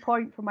lost a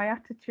point for my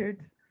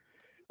attitude.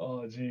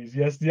 Oh, jeez,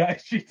 yes, the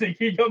attitude thing,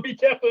 you gotta be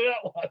careful of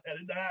that one,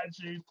 the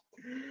attitude.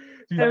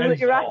 Your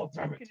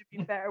attitude could have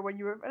been better when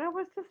you were, and I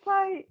was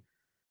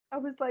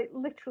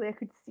literally, I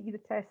could see the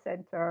test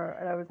centre,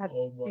 and I had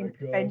been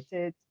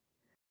prevented.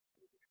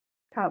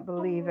 Can't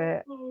believe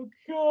it. Oh,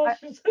 gosh.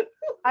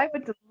 I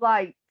would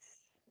delight.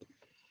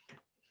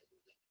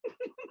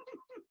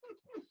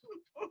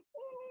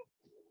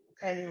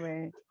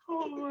 Anyway.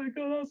 Oh my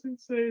god, that's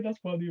insane. That's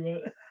funny,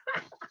 man.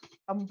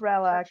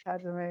 Umbrella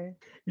Academy.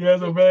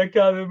 Yes, Umbrella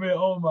Academy.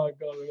 Oh my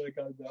god, Umbrella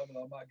Academy.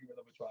 I might give it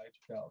another try.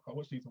 Check it out. I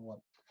watched season 1.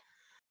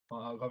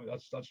 I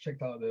just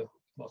checked out the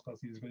last couple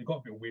seasons, but it got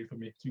a bit weird for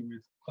me. Too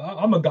weird.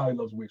 I'm a guy who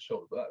loves weird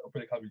shows, but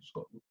Umbrella Academy just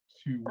got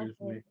too weird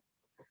for me.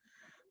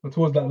 But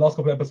towards that last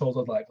couple episodes,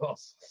 I was like, oh,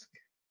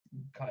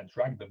 kind of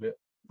dragged a bit.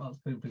 Let's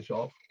finish it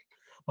off.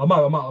 I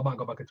might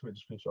go back into it,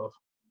 just finish it off.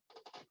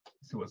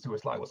 See what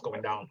it's like, what's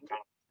going down.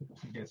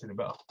 It gets any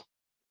better.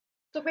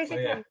 So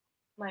basically,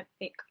 my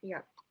pick. Yeah.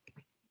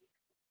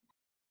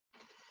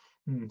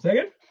 Say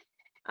again?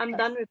 I'm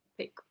done with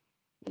pick.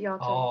 Your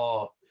turn.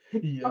 Oh,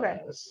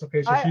 yes.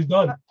 Okay, so she's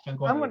done. I'm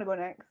going to go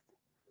next.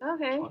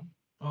 Okay.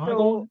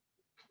 So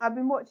I've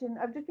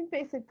just been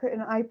basically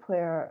putting an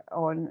iPlayer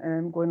on and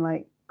I'm going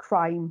like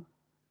crime.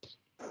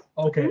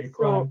 Okay, crime.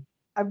 So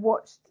I've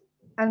watched,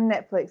 and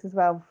Netflix as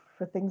well,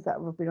 for things that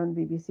have been on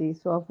the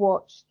BBC. So I've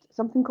watched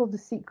something called The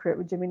Secret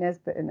with Jimmy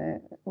Nesbitt in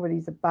it, where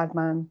he's a bad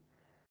man,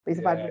 but he's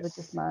a bad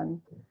religious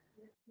man.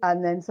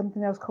 And then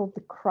something else called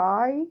The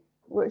Cry,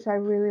 which I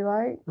really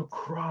like. The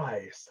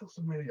Cry, so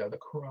familiar. The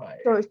Cry.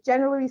 So it's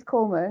Jenna Louise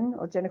Coleman,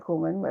 or Jenna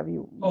Coleman, whatever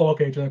you. Oh,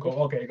 okay, Jenna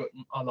Coleman. Okay,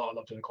 I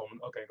love Jenna Coleman.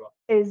 Okay, go on.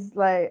 Is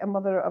like a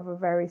mother of a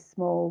very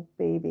small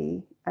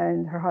baby,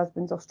 and her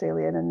husband's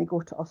Australian, and they go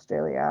to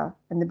Australia,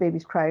 and the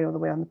baby's crying all the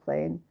way on the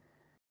plane,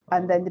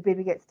 and then the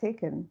baby gets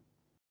taken.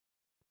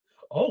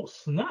 Oh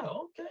snap!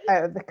 Okay.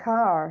 Out of the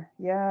car,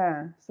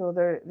 yeah. So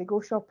they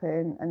go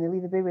shopping and they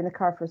leave the baby in the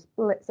car for a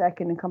split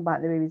second and come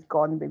back. The baby's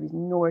gone. The baby's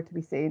nowhere to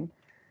be seen.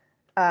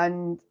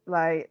 And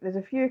like, there's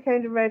a few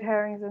kind of red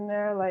herrings in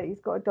there. Like, he's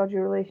got a dodgy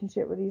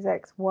relationship with his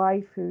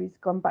ex-wife, who he's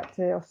gone back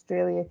to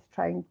Australia to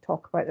try and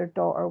talk about their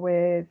daughter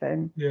with.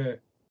 And you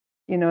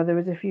know, there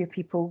was a few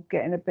people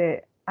getting a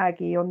bit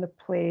aggy on the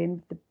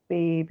plane with the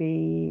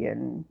baby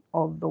and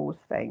all those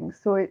things.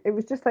 So it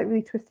was just like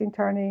really twisty and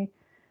turny.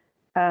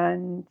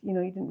 And you know,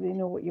 you didn't really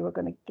know what you were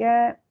going to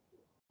get,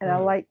 and I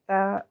like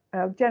that.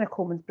 Jenna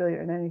Coleman's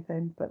brilliant in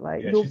anything, but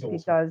like nobody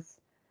does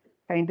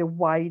kind of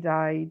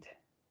wide-eyed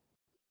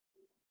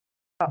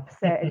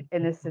upset and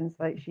innocence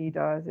like she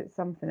does. It's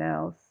something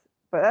else.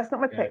 But that's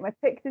not my pick. My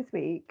pick this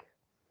week.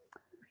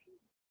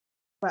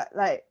 But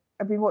like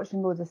I've been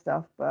watching loads of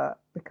stuff, but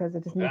because I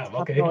just need to have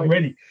okay, noise. I'm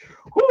ready.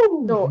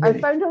 Woo, So ready.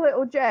 I found a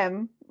little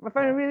gem. I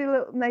found a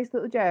really nice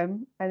little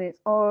gem, and it's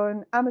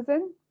on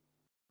Amazon,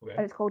 and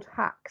it's called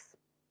Hacks.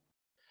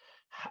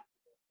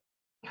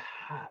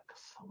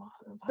 Hacks.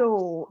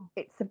 So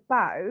it's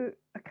about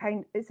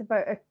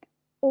a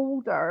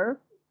older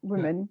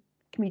woman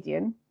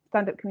comedian,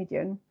 stand-up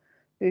comedian,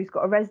 who's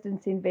got a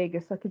residency in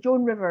Vegas, like a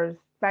Joan Rivers,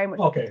 very much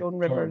like a Joan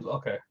Rivers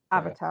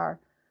avatar,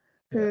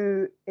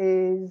 who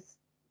is,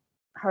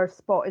 her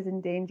spot is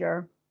in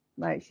danger.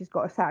 Like she's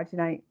got a Saturday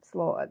night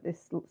slot at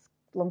this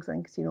Long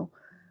Island casino,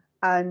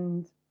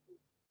 and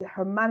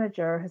her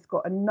manager has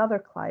got another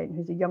client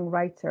who's a young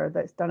writer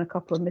that's done a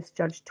couple of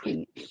misjudged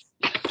tweets.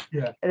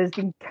 Yeah. It has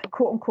been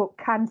quote unquote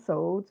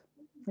cancelled.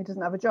 He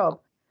doesn't have a job.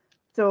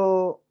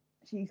 So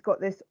she's got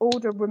this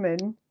older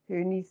woman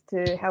who needs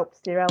to help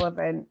stay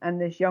relevant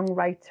and this young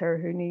writer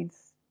who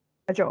needs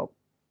a job.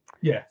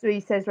 Yeah. So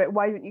he says, right,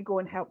 why don't you go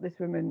and help this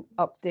woman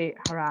update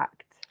her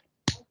act?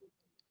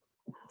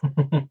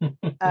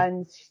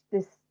 And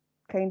this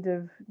kind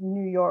of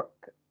New York,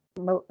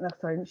 no,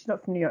 sorry, she's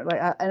not from New York,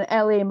 like an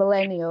LA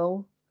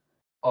millennial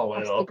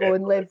has to go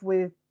and live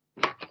with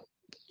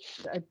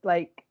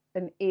like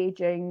an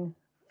aging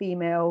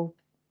female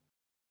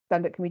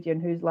stand-up comedian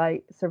who's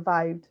like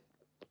survived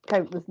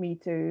countless Me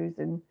Too's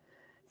and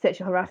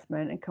sexual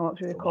harassment and come up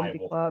through the comedy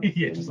clubs.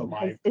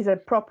 Is a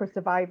proper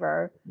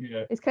survivor.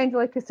 Yeah. It's kind of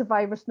like a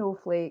Survivor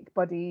Snowflake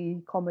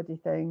buddy comedy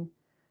thing.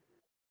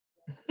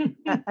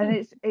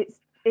 And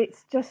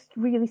it's just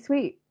really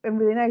sweet and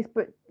really nice,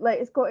 but like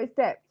it's got its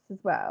depths as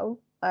well.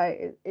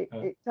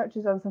 It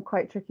touches on some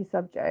quite tricky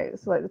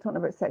subjects, like they're talking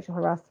about sexual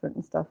harassment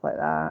and stuff like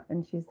that.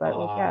 And she's like,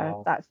 "Well, yeah,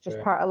 that's just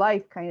part of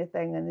life, kind of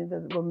thing." And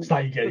the woman, it's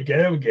like you get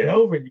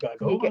over it. You gotta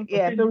go.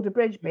 Build a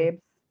bridge,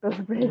 babes. Build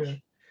a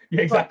bridge.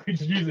 Yeah, exactly.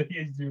 Just use it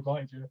to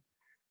remind you.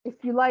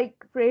 If you like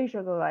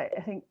Frasier, though, like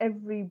I think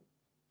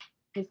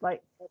there's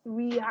like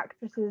 3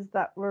 actresses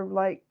that were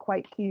like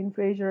quite key in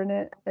Frasier in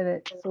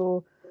it.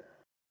 So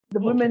the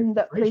woman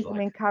that plays the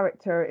main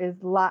character is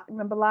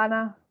remember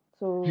Lana?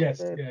 So yes,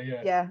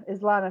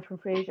 is Lana from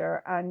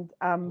Frasier, and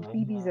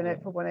Phoebe's in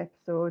it for one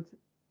episode,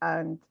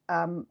 and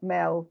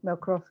Mel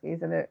Krosky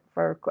is in it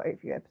for quite a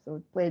few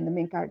episodes, playing the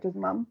main character's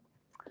mum.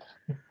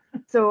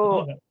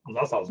 So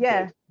that sounds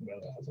good.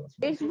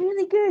 It's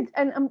really good,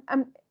 and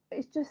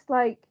it's just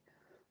like,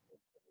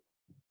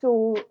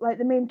 so like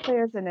the main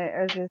players in it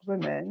are this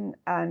woman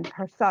and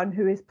her son,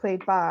 who is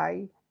played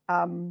by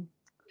oh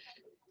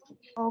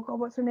god,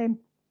 what's her name?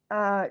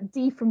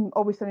 Dee from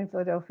Always Sunny in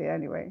Philadelphia.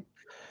 Anyway.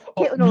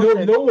 You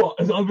know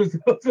what? Always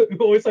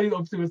Sunny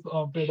in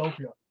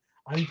Philadelphia.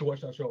 I need to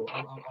watch that show.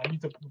 I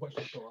need to watch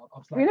that show.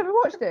 You never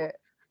watched it?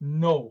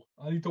 No,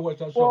 I need to watch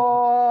that show.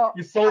 Well,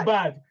 it's so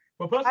bad.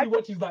 But personally,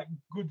 watches like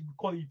good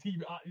quality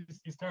TV.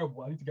 It's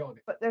terrible. I need to get on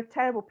it. But they're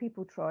terrible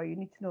people, Troy. You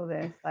need to know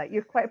this. Like,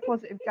 you're quite a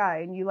positive guy,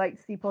 and you like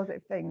to see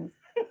positive things.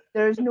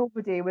 There's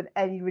nobody with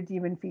any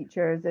redeeming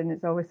features, and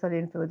It's Always Sunny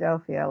in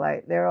Philadelphia.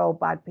 Like, they're all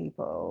bad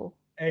people.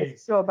 Hey,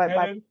 it's so about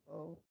bad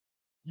people.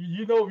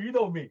 You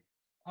know me.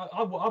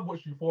 I've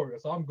watched Euphoria,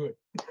 so I'm good.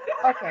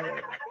 Okay.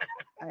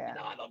 Yeah.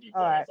 No,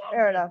 all right.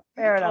 Fair enough.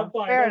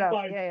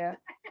 Yeah.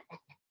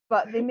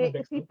 But they make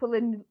the people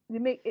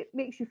it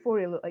makes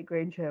Euphoria look like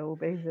Grange Hill,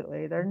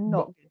 basically. They're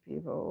not good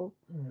people.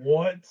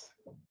 What?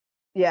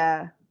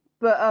 Yeah.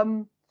 But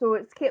so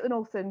it's Caitlin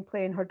Olsen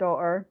playing her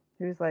daughter,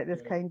 who's like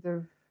this kind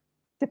of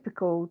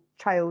typical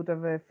child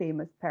of a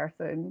famous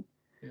person.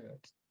 Yeah.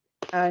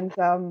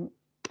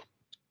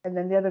 And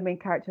then the other main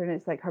character, and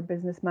it's like her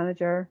business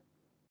manager.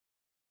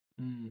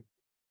 Mm.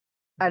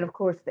 And of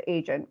course the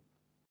agent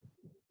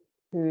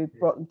who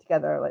brought them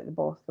together, like the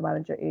boss, the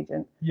manager,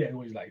 agent. Yeah,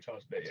 always like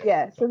Charles Bay.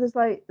 Yeah, so there's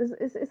like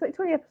it's like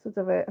 20 episodes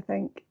of it, I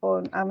think,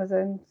 on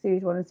Amazon,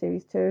 series 1 and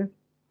series 2.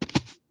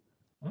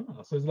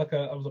 Oh, so it's like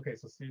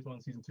so series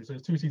 1, season 2. So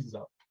there's 2 seasons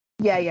out.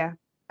 Yeah.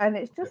 And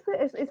it's just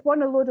that it's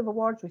won a load of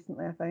awards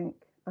recently, I think.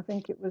 I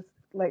think it was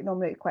like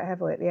nominated quite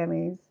heavily at the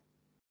Emmys.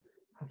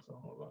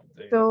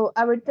 So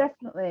I would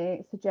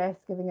definitely suggest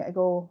giving it a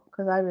go,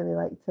 because I really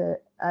liked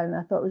it and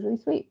I thought it was really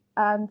sweet.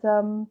 And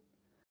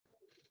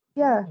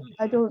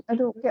I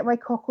don't get my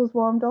cockles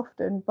warmed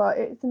often, but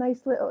it's a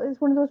nice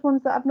it's one of those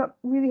ones that I've not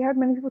really heard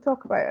many people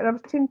talk about. And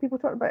I've seen people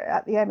talk about it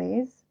at the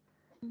Emmys,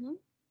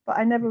 but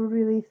I never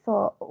really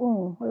thought, I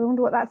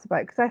wonder what that's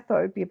about, because I thought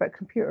it would be about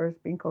computers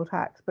being called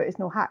hacks, but it's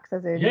no hacks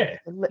as in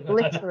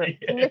literary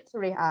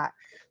hacks.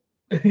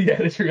 Yeah,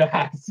 literally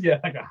hacks. Yeah,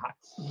 like a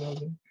hacks.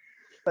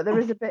 But there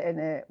is a bit in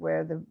it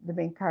where the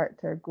main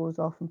character goes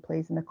off and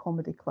plays in a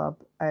comedy club,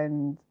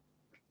 and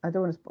I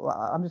don't want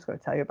to. I'm just going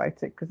to tell you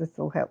about it because this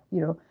will help,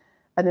 And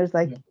there's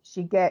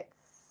she gets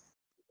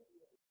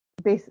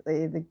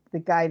basically the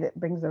guy that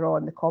brings her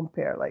on, the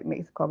compere, like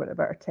makes a comment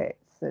about her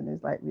tits and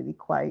is like really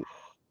quite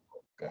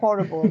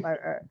horrible about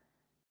her,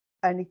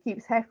 and he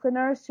keeps heckling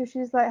her. So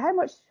she's like, "How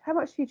much?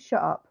 You'd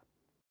shut up?"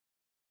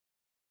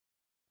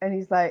 and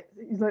he's like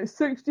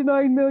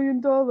 $69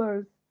 million,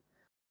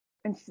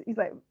 and she's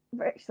like,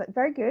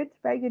 very good,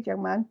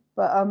 young man,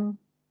 but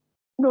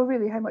no,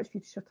 really, how much for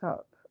you to shut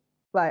up?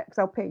 Like, because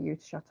I'll pay you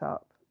to shut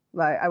up.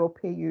 Like, I will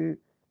pay you.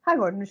 Hang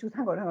on, and she goes,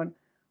 hang on.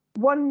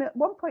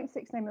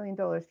 $1.69 million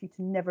for you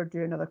to never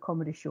do another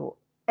comedy show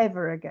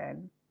ever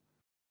again.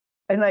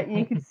 And like,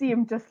 you could see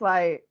him just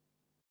like,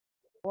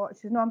 what?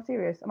 She says, no, I'm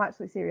serious. I'm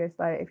absolutely serious.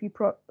 Like, if you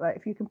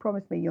can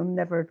promise me you'll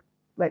never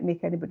like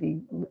make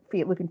anybody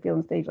look and feel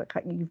on stage like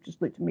how you've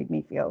just looked and made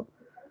me feel,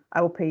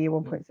 I will pay you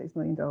 $1.6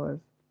 million.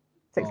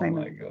 $69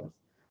 million. God.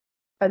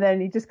 And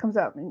then he just comes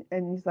up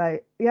and he's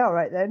like, yeah, all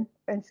right then.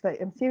 And she's like,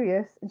 I'm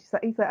serious. And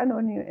he's like, I know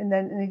you.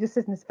 And he just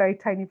says in this very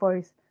tiny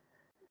voice,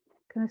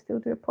 can I still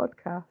do a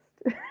podcast?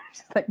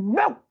 She's like,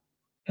 no.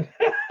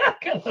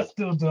 Can I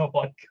still do a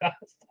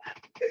podcast?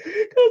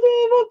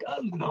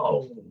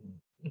 No.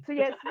 So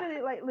yeah, it's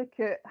really like, look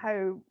at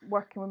how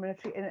working women are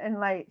treated, and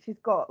like she's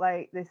got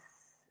like the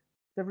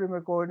rumor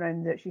going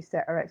around that she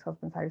set her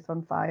ex-husband's house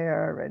on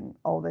fire and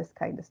all this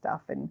kind of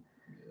stuff, and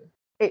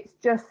it's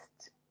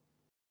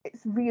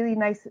really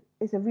nice.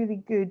 It's a really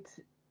good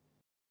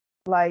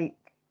like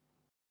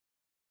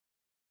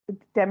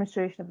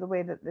demonstration of the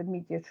way that the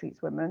media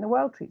treats women and the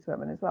world treats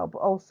women as well, but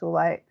also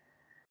like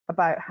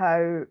about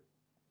how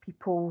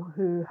people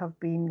who have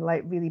been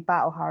like really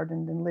battle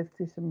hardened and lived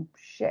through some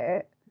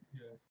shit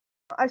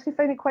actually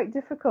find it quite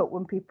difficult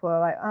when people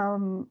are like,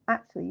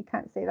 actually you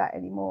can't say that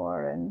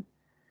anymore, and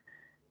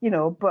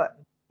but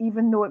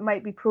even though it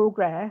might be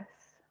progress,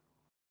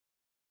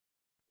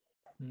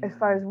 as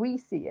far as we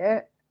see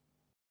it,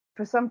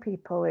 for some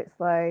people it's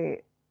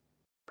like,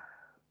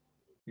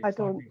 I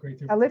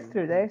lived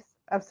through this,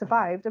 I've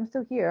survived, I'm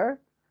still here.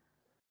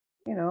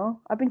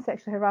 I've been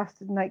sexually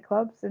harassed in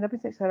nightclubs, and I've been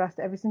sexually harassed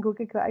at every single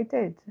gig that I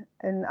did,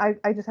 and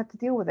I just had to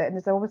deal with it. And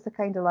there's always the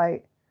kind of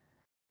like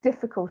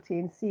difficulty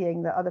in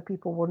seeing that other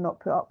people will not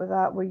put up with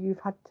that where you've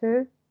had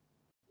to.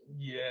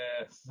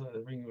 Yes, the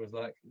ring was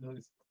like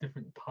it's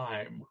different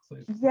time. So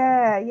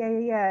yeah.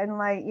 And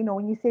like,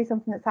 when you say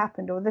something that's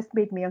happened, or this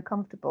made me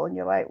uncomfortable, and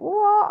you're like,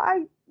 what?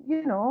 I've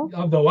been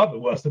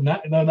worse than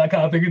that. That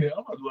kind of thing, isn't it?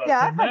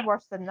 I've had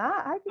worse than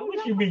that.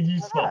 What you mean, you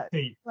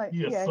softy? Like,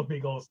 you're a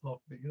big old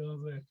softy. You know what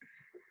I'm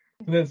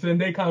saying? So then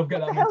they kind of get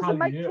that mentality.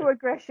 What the hell's a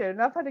microaggression?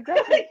 I've had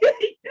aggression.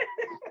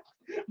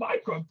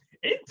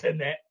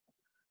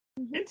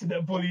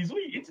 Internet bullies. What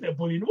are you internet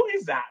bullying? What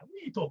is that?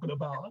 What are you talking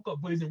about? I've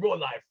got bullies in real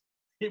life.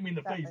 Hit me in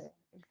the face.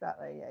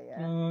 Exactly.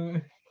 Yeah.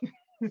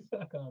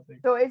 That kind of thing.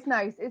 So it's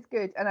nice. It's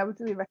good, and I would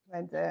really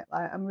recommend it.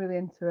 I'm really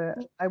into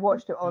it. I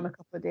watched it on a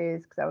couple of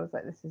days because I was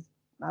like, this is.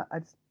 I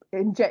just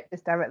inject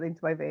this directly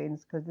into my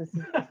veins because this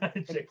is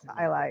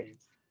I like.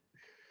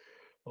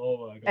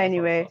 Oh my god.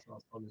 Anyway,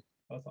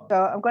 so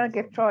I'm going to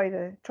give try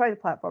the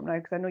platform now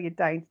because I know you're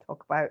dying to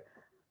talk about.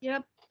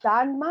 Yep.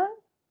 Sandman.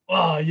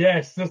 Ah,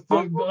 yes. Just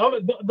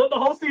the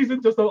whole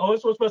season. Just I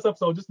watched the first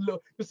episode. Just to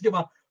get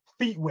my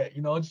feet wet.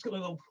 Just get a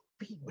little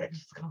feet wet.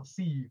 Just to kind of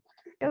see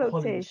a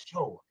little taste.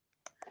 Show.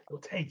 A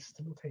little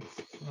taste. I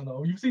don't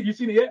know. You seen it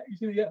yet?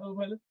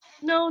 Helen?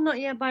 No, not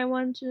yet. But I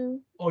want to.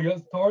 Oh,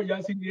 yes, Tara, you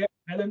haven't seen it yet,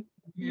 Helen?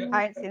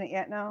 I haven't seen it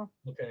yet. No.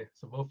 Okay,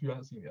 so both of you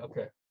haven't seen it.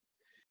 Okay.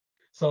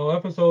 So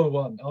episode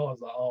 1, I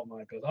was like, oh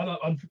my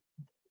god.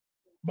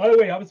 By the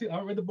way, I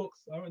haven't read the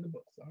books.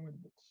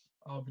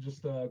 I've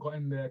just got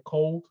in there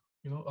cold.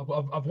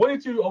 I've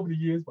wanted to over the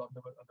years, but I've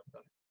never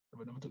done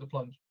it. Never took the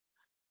plunge.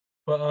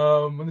 But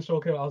when the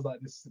show came out, I was like,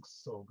 this looks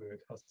so good.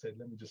 I said,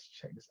 let me just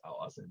check this out.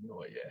 I said, you know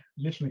what, yeah.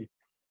 Literally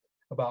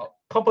about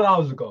a couple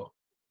hours ago.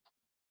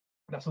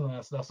 That's when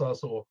I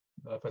saw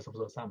the first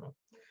episode of Sandman.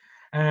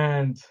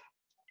 And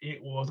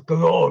it was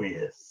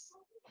glorious.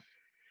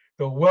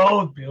 The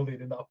world building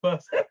in that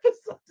first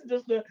episode,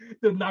 just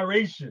the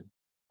narration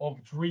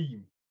of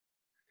Dream,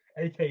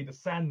 aka the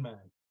Sandman,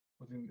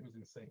 was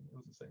insane. It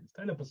was insane. It's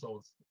 10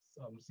 episodes,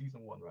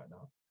 season 1 right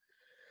now.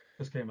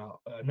 Just came out.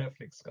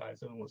 Netflix,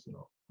 guys. Anyone wants to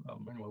know.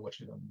 Anyone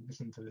watch it,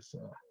 listen to this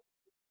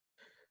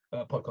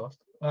podcast.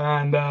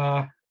 And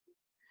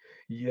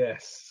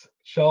yes,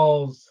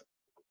 Charles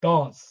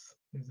Dance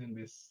is in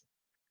this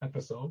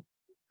episode.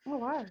 Oh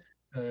wow!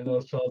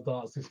 Charles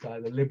Dance, this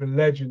guy, the living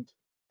legend.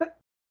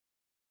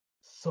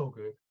 So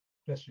good.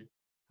 Bless you.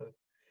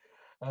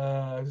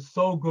 It's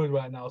so good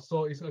right now.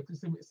 So it's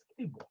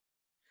able.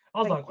 I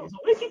was like,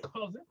 where's he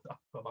come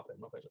from? My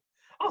pleasure.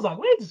 I was like,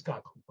 where did this guy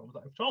come from? I was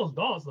like, Charles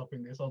Dance up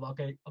in this. I was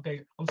like,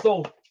 okay, I'm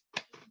sold.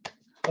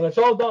 And then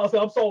Charles Dance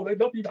said, I'm sold.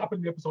 Nothing even happened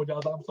in the episode. I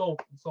was like, I'm sold.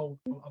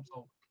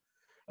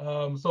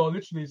 So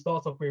literally it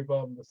starts off with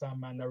the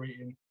Sandman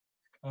narrating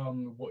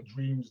what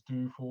dreams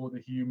do for the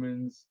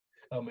humans.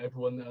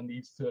 Everyone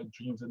needs to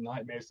dreams and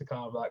nightmares to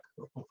kind of like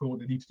fulfill what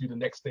they need to do the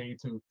next day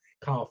to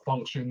kind of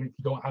function. If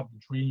you don't have the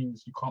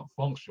dreams, you can't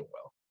function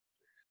well.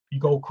 You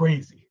go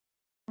crazy.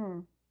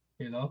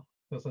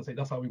 That's what I say.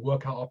 That's how we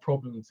work out our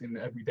problems in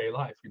everyday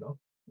life. If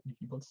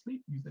you go to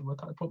sleep, you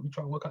work out the problem. You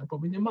try and work out the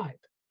problem in your mind,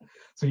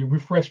 so you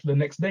refresh for the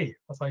next day.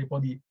 That's how your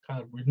body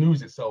kind of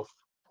renews itself.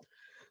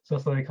 So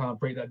that's how they kind of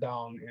break that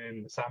down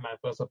in Sandman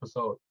first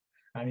episode.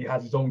 And he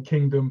has his own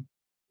kingdom.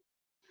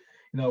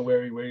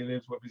 where he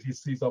lives, where he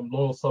sees some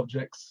loyal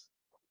subjects,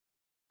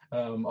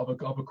 other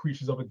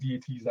creatures, other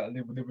deities that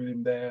live with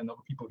him there, and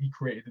other people he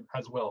created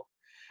as well.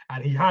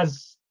 And he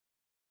has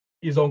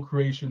his own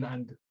creation,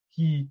 and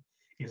he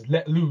is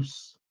let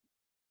loose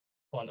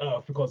on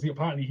Earth because he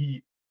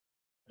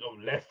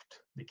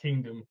left the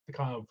kingdom to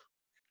kind of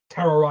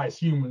terrorize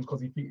humans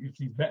because he thinks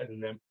he's better than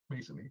them,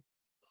 basically,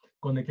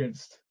 gone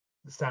against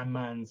the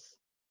Sandman's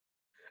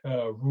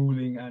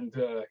ruling and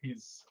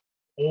his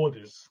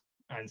orders.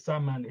 And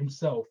Sandman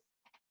himself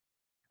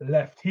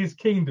left his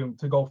kingdom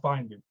to go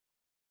find him.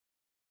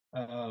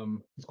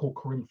 He's called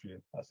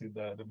Corinthian. That's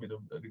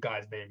the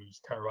guy's name who's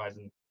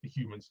terrorizing the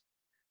humans.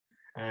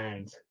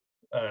 And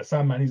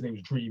Sandman, his name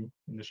is Dream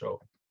in the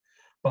show.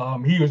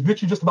 But he was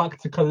literally just about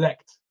to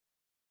collect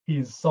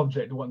his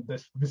subject, the one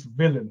this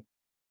villain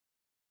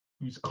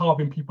who's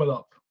carving people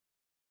up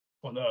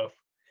on Earth.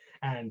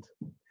 And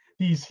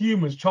these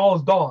humans,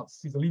 Charles Dance,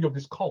 he's the leader of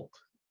this cult.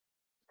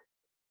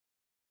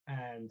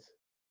 And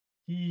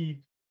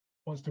he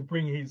wants to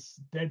bring his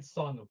dead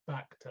son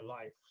back to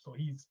life. So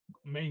his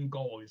main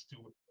goal is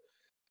to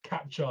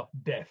capture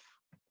Death.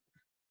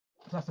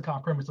 That's the kind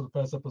of premise of the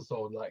first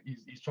episode. Like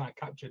he's trying to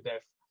capture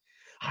Death.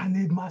 I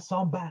need my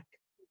son back.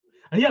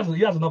 And he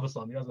has another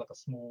son. He has like a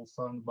small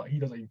son, but he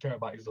doesn't even care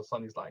about his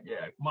son. He's like,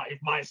 yeah,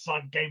 if my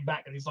son came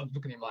back, and his son's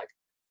looking at him like,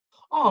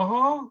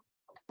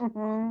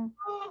 Mm-hmm.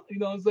 you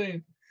know what I'm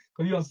saying?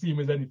 Because you don't see him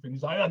as anything.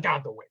 He's like, get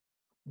out the way.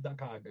 That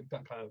kind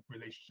of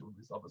relationship with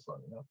his other son,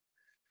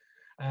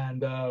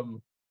 And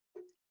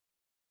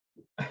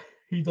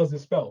he does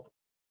this spell.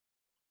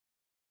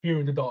 Here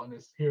in the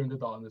darkness,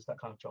 that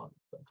kind of chant,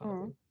 that kind of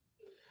thing.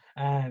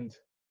 And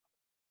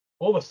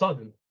all of a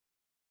sudden,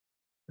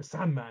 the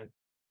Sandman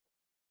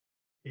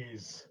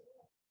is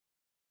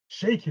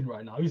shaking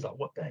right now. He's like,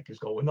 what the heck is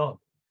going on?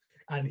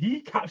 And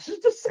he captures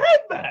the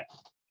Sandman.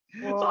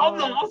 Whoa. So I'm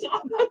like,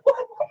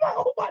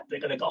 oh my, they're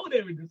gonna go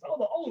there with this. I was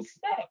like, oh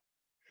snap.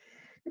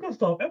 You're gonna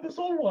start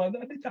episode 1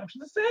 and they capture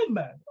the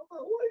Sandman. I'm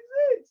like, what is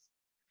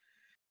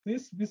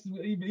this? This is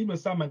even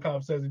Sandman kind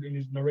of says in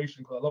his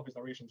narration, because I love his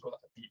narration, it's got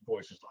like a deep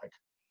voice, just like,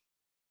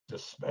 the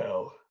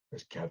spell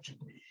has captured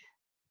me.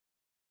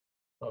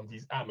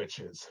 These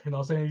amateurs, you know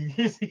what I'm saying?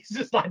 He's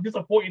just like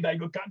disappointed that he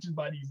got captured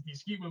by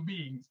these human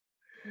beings.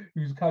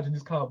 He's captured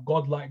this kind of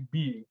godlike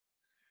being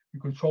who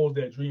controls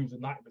their dreams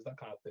and nightmares, that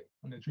kind of thing,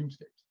 and their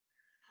dreamscapes.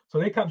 So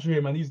they capture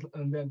him, and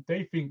then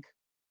they think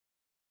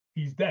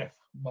he's Death,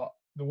 but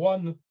the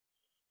one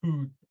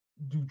who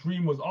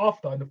Dream was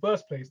after in the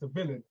first place, the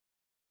villain,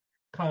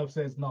 kind of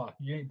says, nah,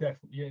 you ain't Death,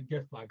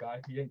 my guy,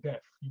 you ain't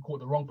Death. You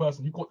caught the wrong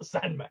person, you caught the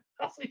Sandman.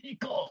 That's what you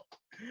got.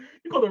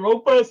 You got the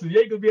wrong person. You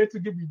ain't gonna be able to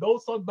give me no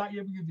son back, you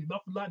ain't gonna give me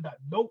nothing like that.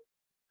 Nope.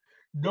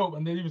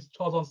 And then even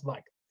Charles Anson's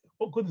like,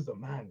 what good is a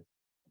man?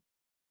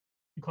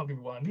 You can't give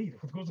me what I need.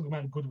 What's a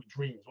man good with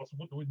dreams?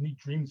 What do we need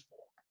dreams for?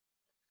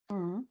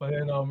 But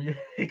then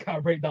he kind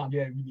of break down,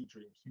 yeah, we need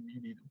dreams.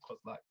 You need them because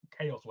like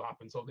chaos will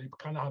happen. So they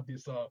kind of have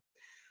this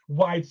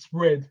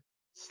widespread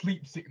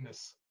sleep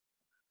sickness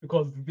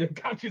because they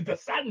captured the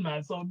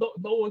Sandman. So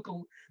no one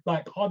can,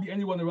 like, hardly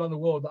anyone around the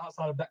world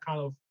outside of that kind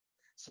of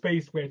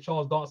space where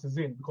Charles Dance is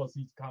in, because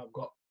he's kind of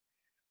got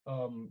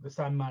the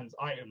Sandman's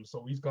items.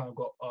 So he's kind of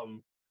got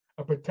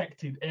a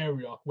protected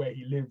area where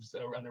he lives,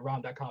 and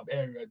around that kind of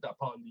area, that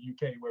part in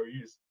the UK where he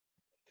is.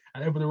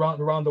 And everyone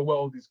around the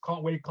world is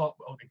can't wake up,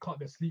 or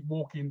they're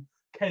sleepwalking.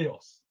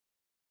 Chaos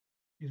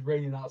is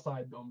reigning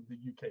outside the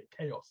UK.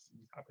 Chaos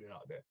is happening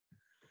out there.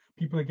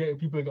 People are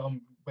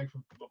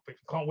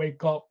can't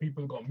wake up.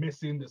 People are gone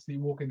missing. They're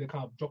sleepwalking. They're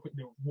kind of dropping.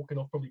 They're walking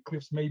off probably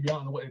cliffs. Maybe I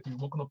don't know what they're doing.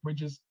 Walking off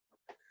bridges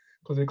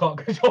because they can't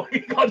control.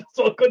 They can't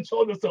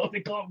control themselves. They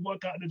can't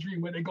work out the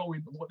dream where they're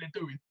going and what they're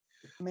doing.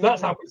 So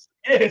that's happening.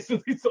 Yeah, it's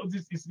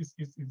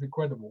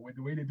incredible with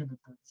the way they do the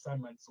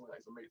Sandman. So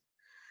that's amazing.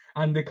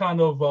 And they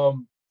kind of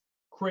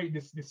create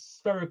this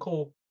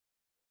spherical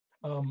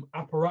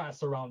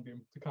apparatus around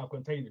him to kind of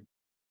contain him.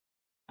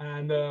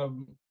 And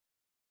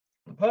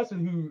the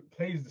person who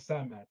plays the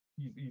Sandman,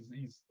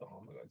 he's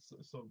oh my god,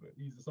 so good.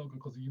 He's so good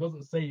because he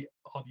doesn't say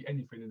hardly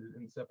anything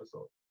in this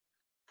episode,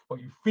 but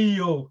you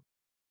feel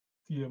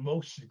the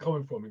emotion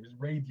coming from him. It's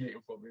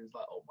radiating from him. It's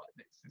like, oh my,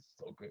 this is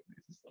so good.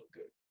 This is so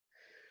good.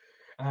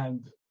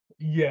 And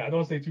yeah, I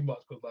don't say too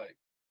much because like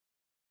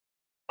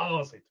I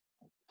don't say too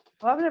much.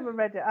 Well, I've never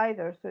read it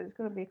either, so it's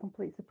going to be a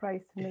complete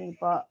surprise to me.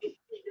 But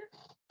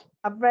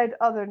I've read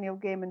other Neil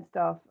Gaiman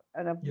stuff,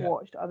 and I've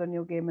watched other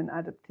Neil Gaiman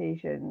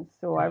adaptations,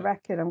 so I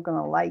reckon I'm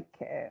going to like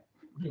it.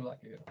 You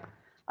like it? Yeah.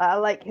 I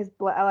like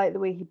the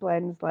way he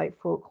blends like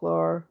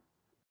folklore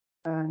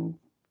and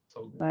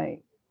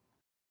like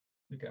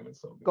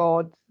so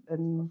God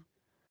and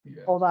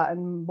all that,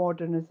 and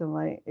modernism.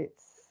 Like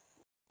it's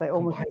like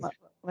almost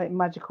like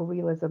magical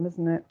realism,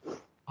 isn't it?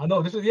 I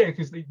know this is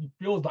because it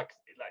feels like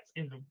it's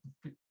in the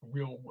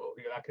real world.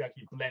 They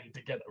actually blend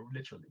together,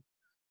 literally.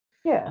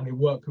 Yeah. And we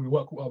work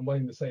one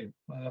in the same.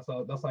 That's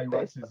how he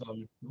writes his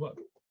work.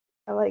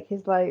 I like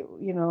his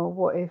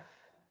what if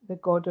the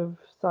god of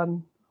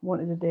sun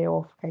wanted a day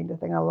off kind of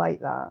thing. I like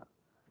that.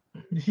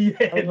 Yeah,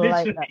 I like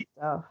that literally.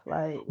 stuff.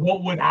 Like,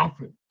 What would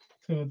happen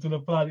to the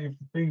planet if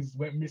things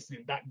went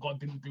missing? That God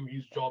didn't do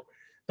his job.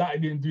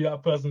 That didn't do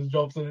that person's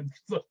job. So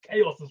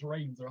chaos just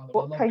reigns around them. I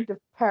what love kind it. of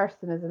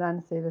person is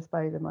Nancy the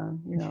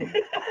Spider-Man? You know,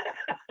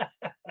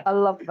 I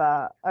love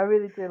that. I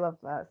really do love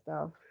that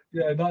stuff.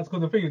 Yeah, that's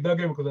because the thing is, they're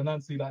game because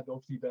Nancy, like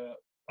obviously the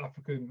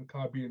African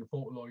Caribbean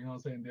folklore, you know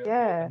what I'm saying?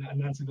 Yeah.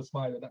 Nancy the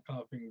Spider, that kind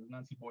of thing,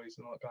 Nancy boys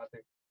and all that kind of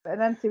thing. But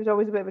Nancy was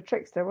always a bit of a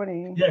trickster,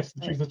 wasn't he? Yes,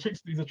 he's a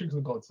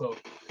trickster god. So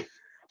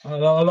I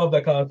love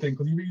that kind of thing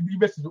because he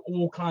messes with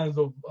all kinds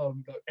of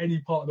any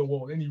part of the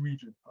world, any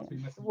region. I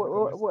think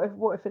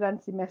What if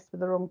Nancy messed with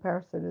the wrong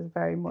person? Is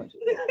very much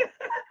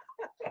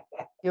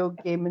Neil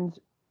Gaiman's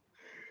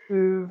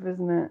groove,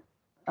 isn't it?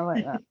 I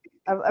like that.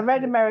 I've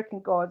read American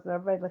Gods and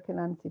I've read like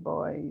Nancy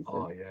Boys.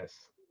 Oh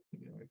yes,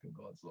 the American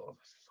Gods. Oh,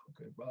 that's so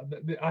good.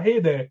 But I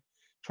hear they're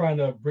trying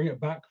to bring it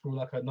back from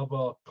like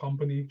another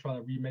company, trying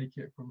to remake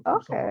it from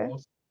somewhere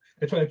else.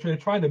 They're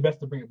trying their best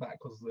to bring it back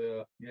because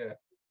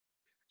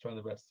trying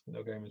the best.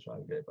 No game is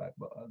trying to get it back,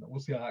 but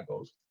we'll see how that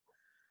goes.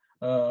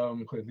 Because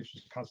they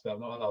literally cancelled that,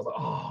 and I was like,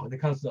 oh, they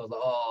cancelled. I was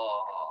like,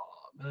 oh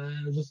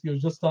man, it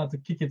was just starting to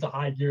kick into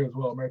high gear as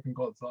well. American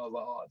Gods. So I was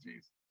like, oh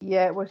jeez.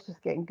 Yeah, it was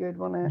just getting good,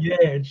 wasn't it?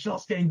 Yeah,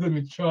 just getting good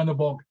with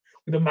Chernobog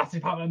with the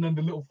massive hammer and then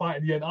the little fight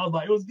at the end. I was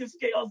like, it was just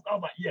getting. I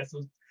was like, yes.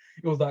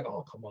 It was like,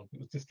 oh come on,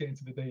 it was just getting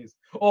to the days.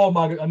 Oh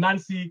my god, and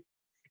Nancy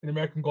in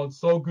American Gods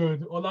so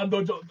good.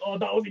 Orlando, oh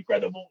that was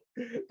incredible.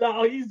 He's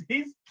so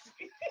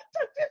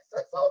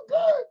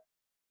good.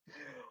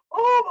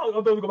 Oh my god,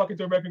 I'm gonna go back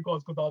into American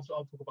Gods because I'll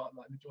talk about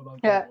like literally all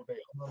day.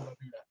 I'm not gonna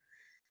do that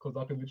because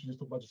I can literally just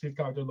talk about just his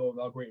character alone.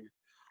 How great.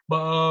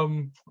 But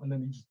and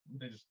then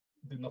they just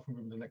did nothing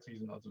with him the next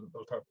season. That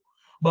was terrible.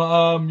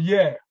 But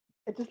yeah.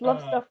 I just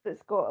love stuff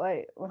that's got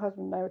like my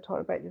husband and I were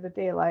talking about the other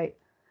day, like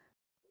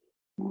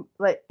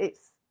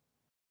it's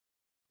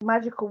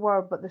magical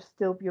world, but there's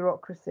still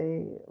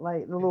bureaucracy,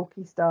 like the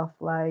Loki stuff,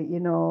 like, you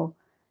know,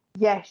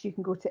 yes, you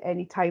can go to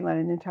any timeline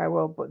in the entire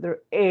world, but there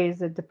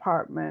is a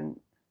department,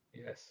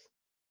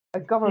 a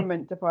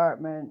government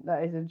department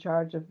that is in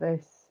charge of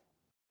this.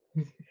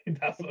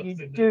 You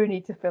do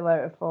need to fill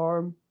out a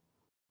form.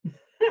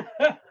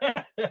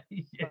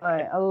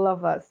 Like, I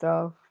love that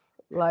stuff.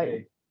 Like,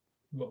 hey,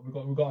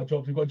 we've got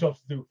jobs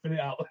to do. Fill it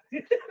out.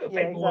 Yeah,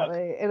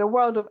 exactly. In a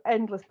world of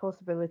endless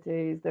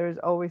possibilities, there's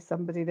always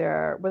somebody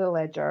there with a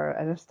ledger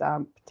and a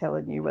stamp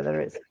telling you whether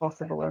it's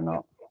possible or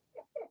not.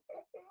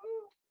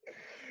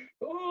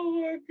 Oh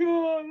my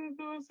god, that's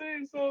what I'm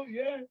saying. So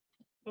yeah,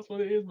 that's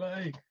what it is,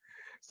 man. Hey,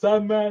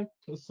 Sandman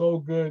was so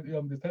good.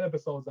 There's 10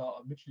 episodes out.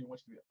 I'm literally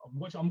watching it.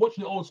 I'm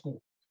watching it old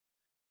school,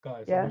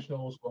 guys. Yeah. I'm watching it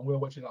old school. I'm gonna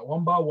watch it like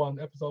one by one,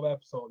 episode by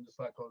episode, just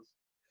like because.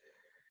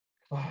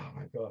 Oh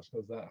my gosh,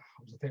 because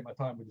I'm just take my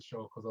time with the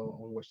show because I want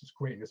to watch this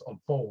greatness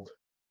unfold.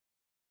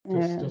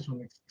 Just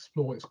want to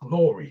explore its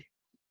glory.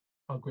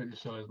 How great this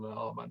show is, man.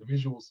 Oh man, the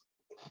visuals,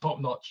 top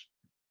notch.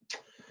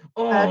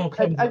 Oh,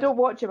 I don't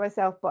watch it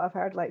myself, but I've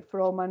heard like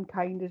For All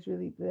Mankind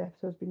the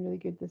episode's been really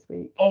good this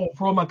week. Oh,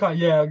 For All Mankind,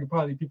 yeah,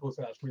 probably people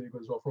say that's really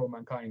good as well. For All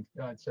Mankind,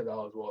 yeah, I'd say that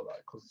as well,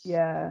 like because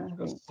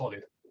that's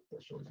solid.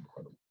 That show is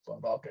incredible. So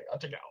I'm like, okay, I'll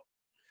check it out.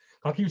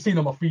 I keep seeing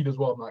on my feed as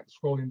well. I'm like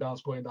scrolling down,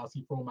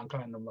 see For All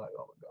Mankind, and I'm like,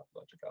 oh my god,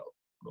 I'll check it out.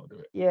 Go do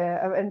it.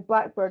 Yeah, and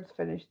Blackbird's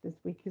finished this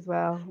week as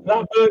well.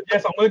 Blackbird,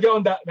 yes, I'm gonna get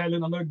on that,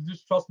 Helen. I'm gonna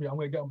just trust me. I'm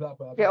gonna get on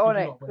Blackbird. Get on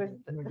it because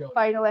the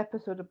final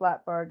episode of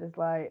Blackbird is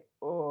like,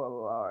 oh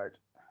lord.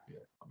 Yeah,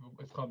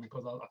 it's coming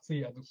because I see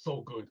it. It's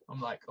so good. I'm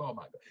like, oh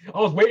my god. I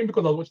was waiting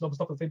because I was watching other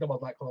stuff at the same time. I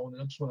was like, oh,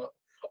 I just want to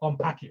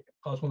unpack it.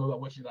 I just want to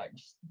watch it like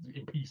just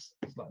in peace.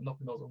 It's like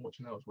nothing else I'm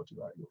watching else. Watching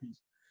like in peace.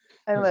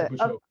 And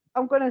look,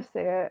 I'm gonna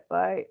say it.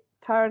 Like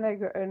Taron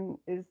Egerton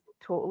is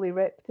totally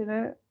ripped in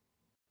it.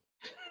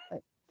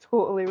 Like,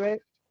 totally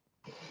ripped.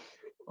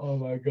 Oh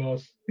my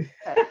gosh.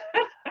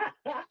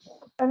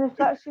 And if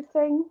that's your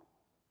thing,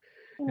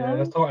 you know.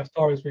 Yeah, that's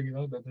Tara's thing, you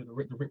know, the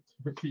ripped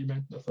kitty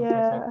man.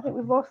 I think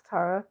we've lost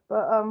Tara,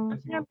 but no,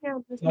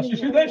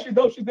 she's there.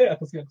 She's there. I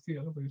can see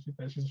her. She's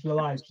there. She's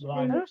alive.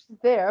 I know she's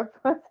there,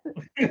 but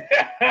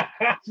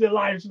she's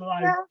alive.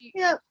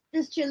 Yeah,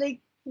 just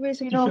chilling. Do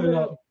you know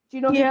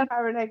who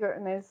Taron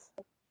Egerton is?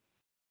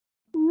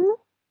 Mm-hmm.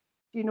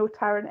 Do you know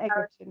Taron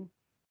Egerton?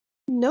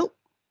 Nope.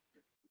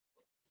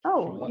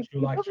 Oh,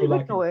 you probably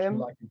would know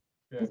him.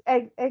 He's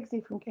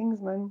Eggsy from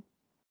Kingsman.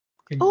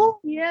 Oh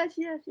yes.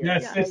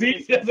 Yes, I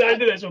did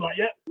that. So like,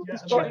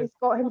 he's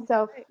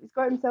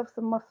got himself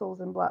some muscles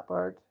in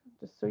Blackbird,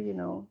 just so you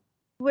know.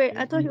 Wait,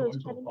 I thought he was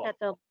Channing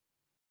Tatum.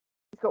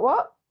 He's got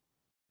what?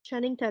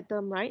 Channing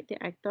Tatum, right?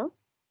 The actor.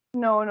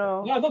 No.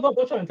 No,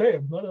 not Channing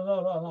Tatum.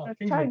 No.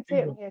 Channing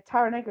Tatum, yeah,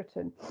 Taron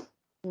Egerton.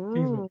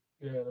 Kingsman.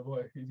 Yeah, the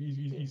boy.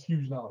 He's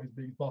huge now. He's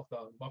big. He's buffed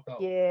out.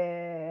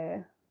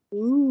 Yeah.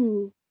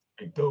 Ooh.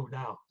 Big dude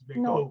now. Big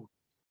dude.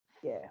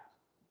 Yeah.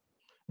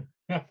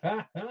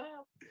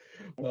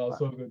 Well,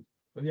 so good.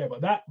 But yeah,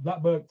 but that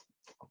Blackbird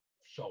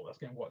show that's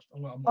getting watched.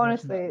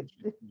 Honestly,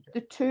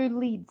 the two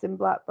leads in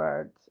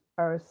Blackbird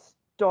are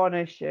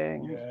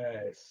astonishing.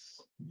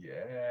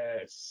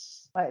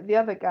 Yes. Like the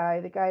other guy,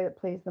 the guy that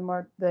plays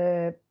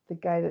the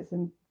guy that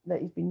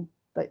he's been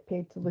like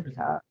paid to look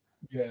at.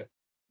 Yeah.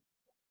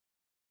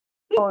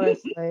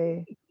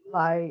 Honestly,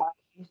 like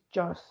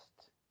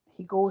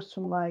he goes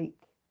from like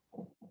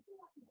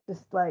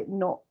just like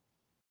not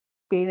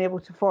being able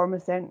to form a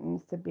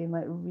sentence to being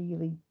like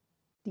really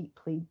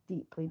deeply,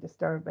 deeply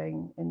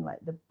disturbing in like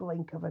the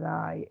blink of an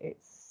eye.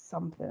 It's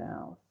something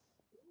else.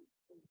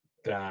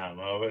 Damn,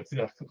 It's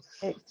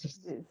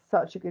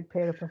such a good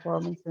pair of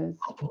performances.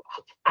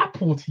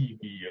 Apple TV,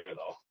 you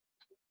know.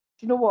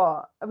 Do you know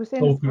what? I was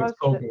saying So this to my good,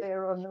 so husband good.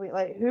 there on the week,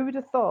 like, who would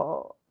have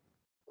thought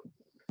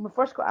when we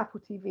first got Apple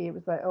TV, it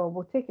was like, oh,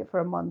 we'll take it for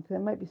a month. There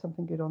might be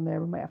something good on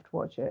there. We might have to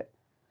watch it.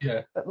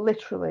 Yeah, But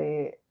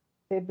literally,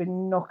 they've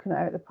been knocking it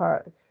out of the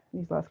park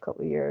these last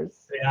couple of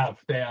years. they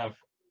have.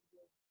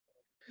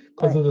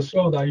 Because of the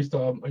show that I used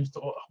to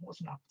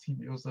what's an Apple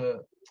TV? It was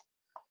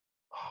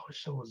what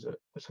show was it?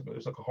 It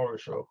was like a horror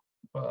show.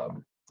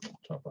 I'm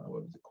trying to find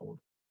what was it called?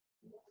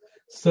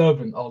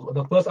 Servant.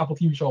 The first Apple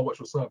TV show I watched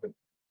was Servant.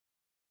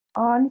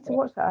 Oh, I need to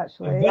watch that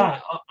actually.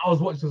 That I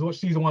was watching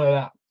season 1 of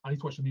that. I need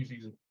to watch the new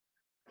season.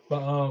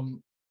 But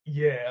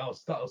yeah,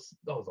 that was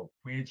a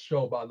weird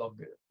show, but I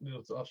loved it.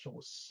 That show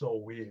was so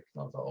weird.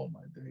 I was like, oh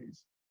my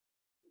days.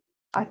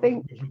 I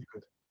think it was really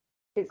good.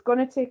 It's going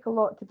to take a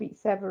lot to beat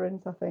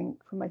Severance, I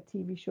think, for my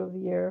TV show of the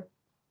year.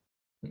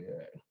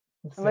 Yeah.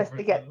 Unless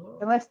they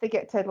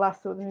get Ted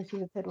Lasso, the new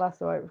season of Ted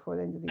Lasso out before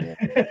the end of the year.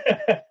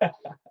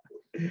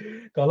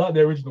 I like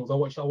the originals. I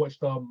watched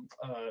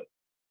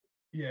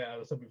yeah,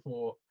 I said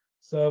before,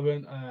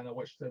 Servant, and I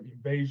watched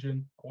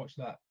Invasion. I watched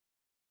that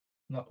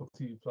on Apple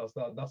TV Plus.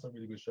 That's a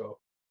really good show.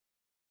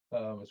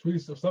 It's really,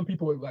 some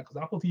people like,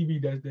 because Apple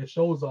TV, their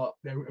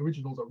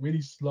originals are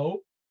really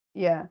slow.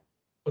 Yeah.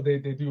 But they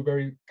do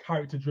very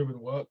character driven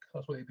work.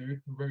 That's what they do.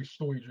 Very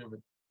story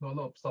driven. Not a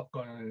lot of stuff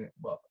going on in it,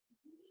 but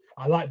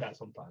I like that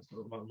sometimes.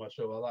 My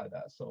show, I like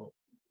that. So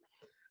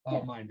I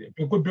don't mind it.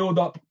 A good build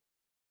up.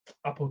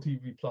 Apple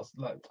TV Plus,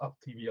 like Apple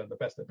TV, are the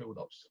best at build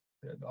ups.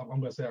 I'm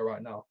gonna say it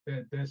right now.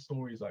 Their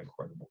stories are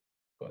incredible.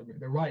 But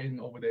their writing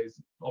over there is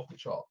off the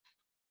chart.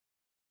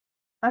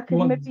 I could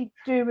maybe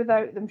do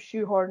without them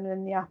shoehorning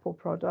in the Apple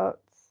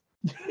products.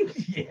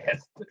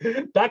 Yes,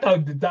 that's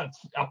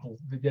Apple.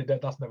 Yeah,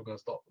 that's never gonna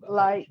stop.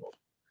 Like,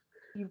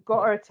 you've got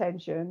our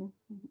attention.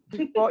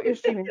 You've got your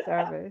streaming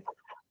service.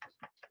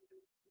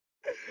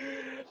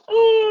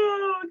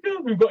 Oh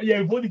God, we've already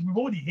here. What do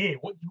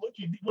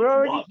you? We're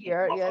already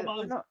here. Yeah,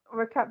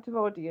 we're a captive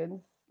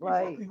audience.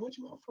 Like, exactly. What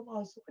do you want from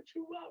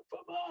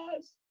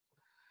us?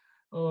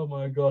 Oh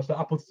my gosh, the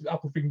Apple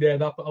thing there,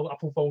 the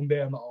Apple phone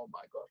there. I'm like, oh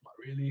my gosh, like,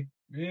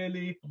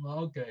 really? I'm like,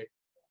 okay.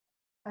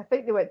 I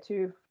think they went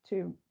too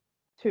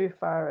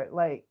far.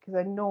 Like, because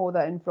I know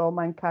that in For All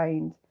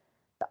Mankind,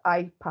 the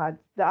iPod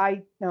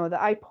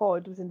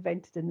was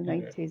invented in the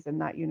 90s in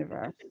that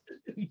universe.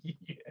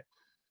 Yeah.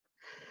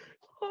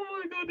 Oh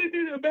my god, they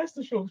do their best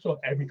to show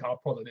every kind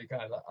of product they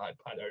can, like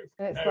iPad, everything.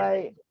 And it's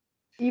like,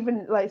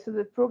 even like, so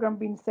the program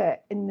being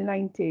set in the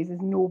 90s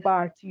is no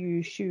bar to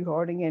you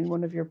shoehorning in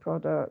one of your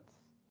products.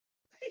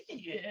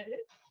 Yeah,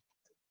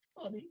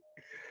 funny.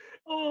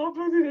 Oh,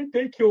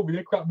 they kill me.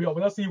 They crap me up.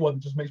 When I see one,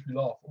 it just makes me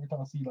laugh. Every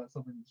time I see like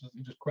something,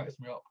 it just cracks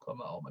me up. I'm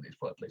like, oh my days,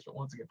 product placement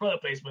once again.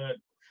 Product placement.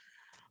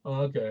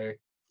 Okay,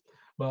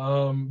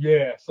 but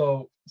yeah.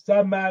 So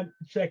Sandman,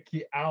 check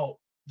it out.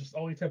 Just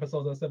only 10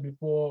 episodes, as I said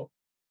before.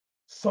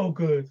 So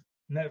good.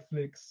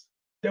 Netflix.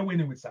 They're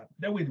winning with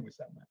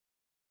Sandman.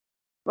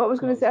 What I was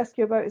going to ask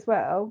you about as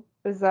well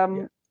was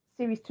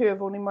series 2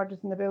 of Only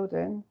Murders in the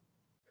Building.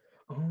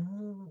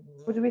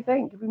 What do we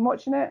think? Have we been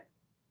watching it?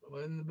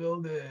 In the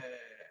building.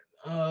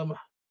 I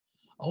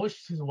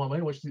watched season 1. I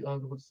haven't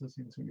watched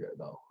season 2 yet.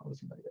 No, I haven't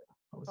seen that yet.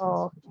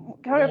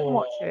 Carry on and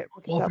watch it.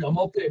 I'm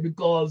okay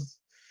because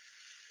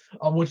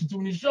I'm watching too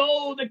many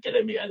shows. They're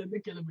killing me, Ellen.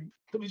 They're killing me.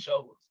 Too many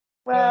shows.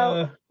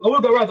 Well, I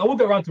will get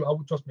around to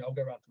it. Trust me, I'll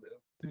get around to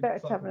it. Better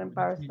to have an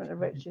embarrassment of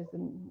riches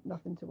than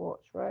nothing to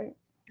watch, right?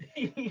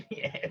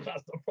 Yeah,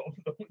 that's the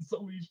problem with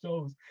so many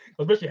shows.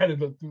 Especially heading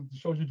the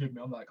shows you give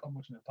me. I'm like, I'm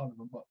watching a ton of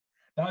them, but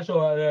that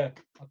show right there,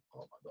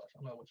 oh my gosh,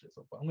 I'm gonna watch it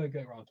so far. I'm gonna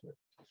get around to it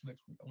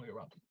next week. I'm gonna get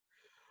around to it.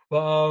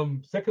 But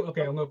second,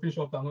 okay, I'm gonna finish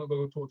off that. I'm not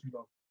gonna talk too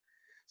long.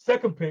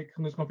 Second pick,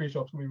 I'm just gonna finish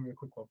off. It's gonna be a really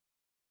quick one.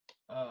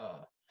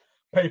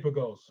 Paper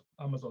Girls,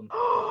 Amazon.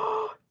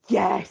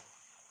 Yes.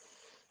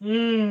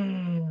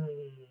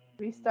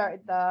 We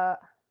started that.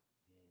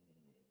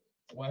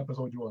 What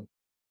episode you on?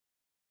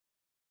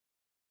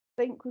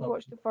 I think we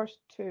watched the first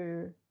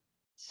 2.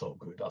 So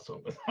good. That's so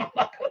good.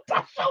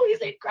 That show is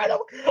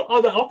incredible.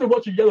 After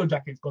watching Yellow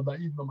Jackets, because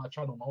that even on my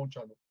channel, my own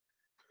channel,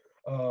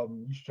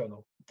 YouTube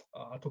channel,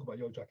 I talk about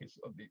Yellow Jackets.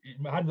 It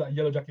had that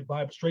Yellow Jacket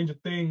vibe. Stranger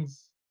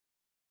Things.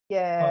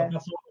 Yeah.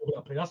 That's all over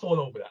that place. That's all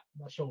over that.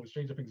 That show with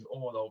Stranger Things is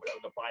all over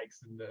that. The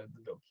bikes and the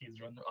kids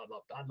running.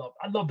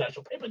 I love that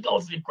show. Paper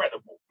Girls is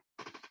incredible.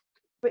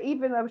 But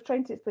even I was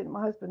trying to explain,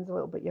 my husband's a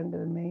little bit younger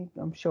than me.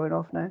 I'm showing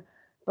off now.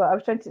 But I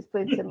was trying to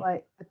explain to him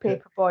like the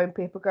Paper Boy and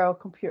Paper Girl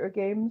computer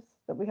games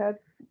that we had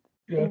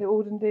in the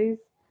olden days.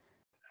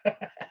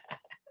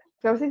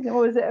 So I was thinking,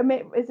 oh, is it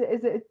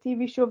a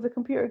TV show of the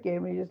computer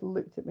game? And he just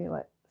looked at me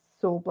like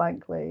so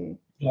blankly.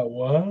 Like,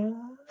 what?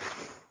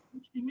 What do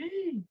you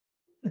mean?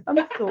 I'm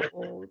so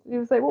old. He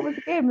was like, what was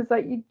the game? It's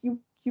like you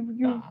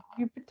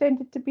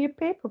pretended to be a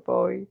paper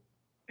boy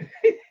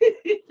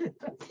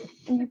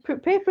and you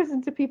put papers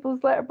into people's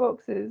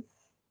letterboxes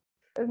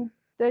and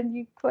then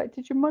you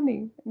collected your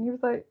money. And he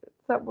was like,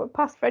 is that what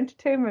passed for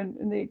entertainment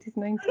in the 80s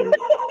and 90s?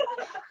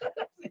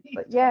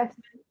 But yes,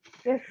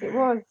 it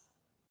was.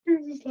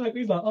 He's like,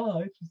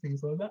 oh, interesting.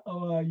 So that,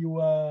 you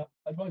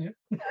had fun, yeah?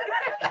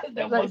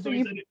 That Like, was so the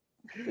reason.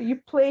 So you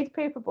played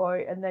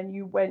Paperboy and then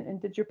you went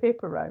and did your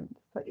paper round.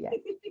 But yes,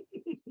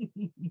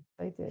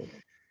 I did.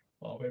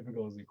 Oh,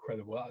 Paperboy was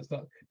incredible.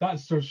 That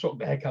just shocked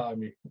the heck out of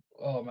me.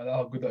 Oh man,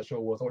 how good that show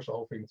was. I watched the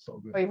whole thing. It's so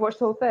good. Oh, you've watched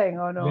the whole thing?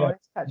 Oh no, Yeah, I need to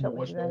catch up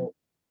with you then.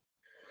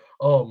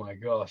 Oh my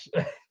gosh.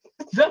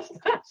 Just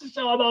that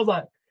show, and I was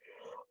like,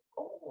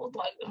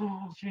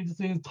 change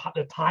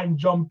the time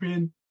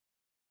jumping.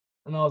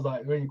 And I was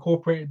like, we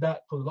incorporated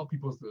that because a lot of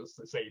people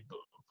say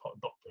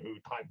Doctor Who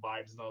type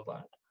vibes, and I was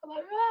like, I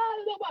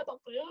don't know about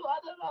Doctor Who, I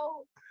don't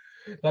know.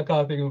 That kind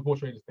of thing, with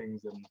Stranger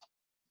Things and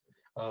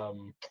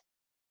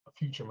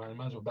Future Man.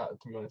 Imagine that,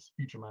 to be honest,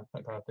 Future Man,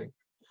 that kind of thing.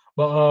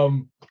 But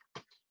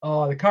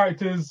the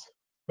characters,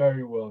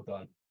 very well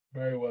done.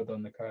 Very well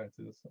done, the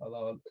characters. I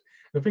love it.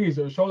 The thing is,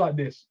 a show like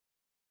this,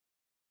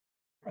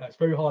 it's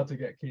very hard to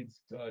get kids,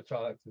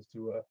 child actors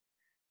to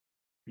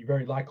be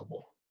very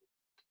likable.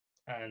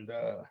 And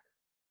I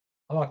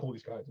like all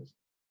these characters.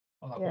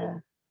 I like all of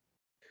them.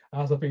 And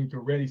that's the thing, you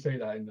can really say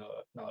that in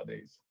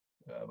nowadays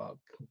about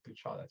the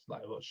child actors,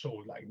 like a lot of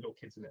shows, like little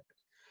kids in it.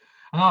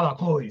 And I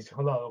like all these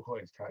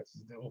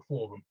characters. All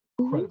four of them,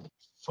 incredible,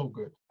 so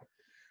good.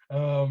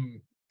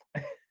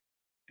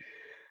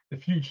 The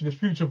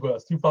future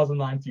verse,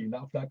 2019.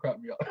 That cracked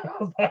me up. I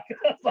was like,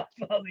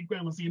 that was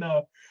incredible. Seeing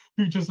her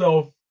future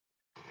self,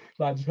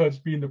 like her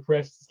just being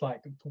depressed, just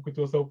like talking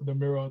to herself in the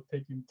mirror,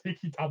 taking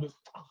tablets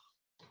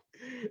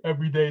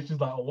every day. She's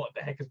like, oh, what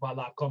the heck is my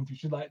life come to?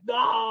 She's like,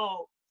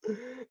 no. I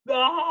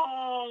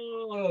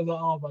was like,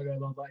 oh my god. I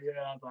was like,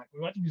 yeah. I was like,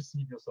 imagine you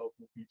see yourself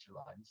in the future,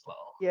 like, it's like,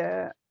 oh.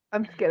 Yeah.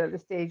 I'm getting at the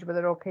stage where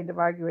they're all kind of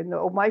arguing that,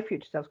 oh, my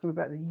future self's going to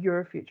be better than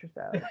your future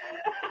self.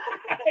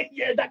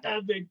 Yeah, that kind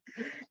of thing.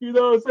 You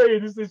know what I'm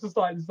saying? It's just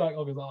like,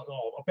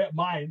 oh, I bet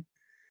mine.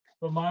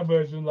 But my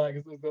version, like,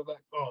 it's like,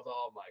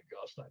 oh my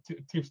gosh, like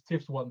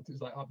Tiff's one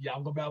is like, yeah,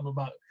 I'm gonna be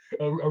about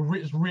a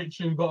rich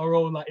and got her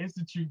own like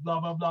institute, blah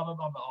blah blah blah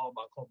blah. Oh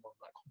my, come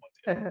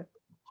on,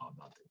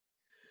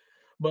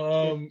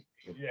 But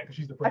yeah, because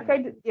she's the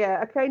president.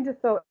 I kind of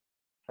thought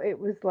it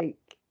was like,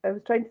 I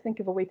was trying to think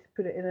of a way to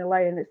put it in a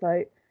line. It's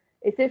like,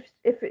 it's as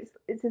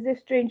if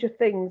Stranger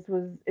Things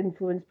was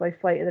influenced by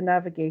Flight of the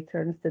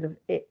Navigator instead of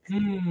it. Yeah,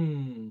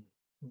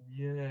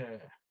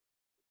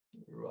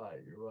 you're right.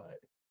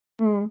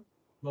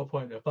 No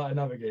point there. Flight of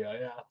the Navigator,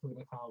 yeah, I think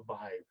that kind of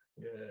vibe.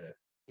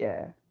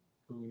 Yeah.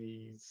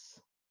 Goonies,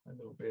 a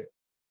little bit,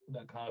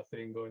 that kind of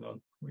thing going on.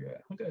 Yeah,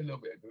 I got a little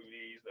bit of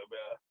Goonies, a little bit.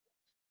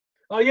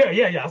 Oh yeah.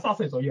 I'll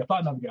say so. Yeah,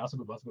 Flight of the Navigator, that's a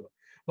good one.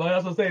 But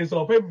that's what I'm saying.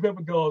 So Paper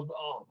Girls,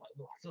 oh my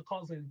god, I just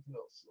can't say anything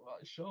else about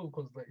the show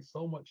because there's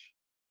so much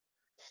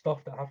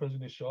stuff that happens in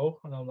the show,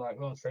 and I'm like, I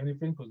don't say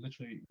anything because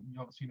literally you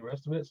haven't seen the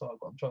rest of it, so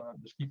I'm trying to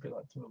just keep it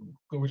like to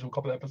the original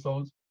couple of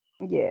episodes.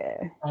 Yeah.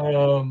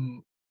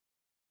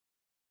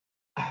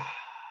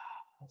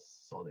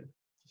 Solid,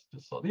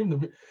 just solid.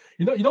 Even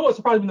you know what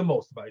surprised me the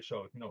most about the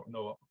show? You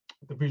know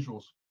the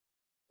visuals.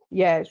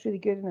 Yeah, it's really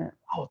good, isn't it?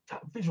 Oh,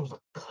 that visuals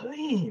are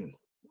clean.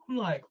 I'm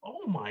like,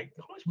 oh my,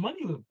 how much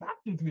money was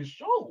backed into this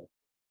show?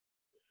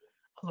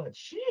 I was like,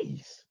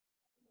 jeez.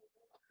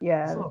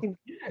 Yeah,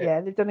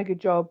 they've done a good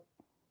job.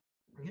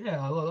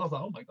 Yeah, I was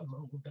like, oh my god,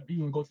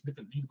 even go to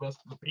different universes,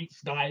 the pink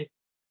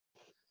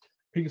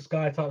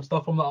sky type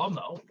stuff. I'm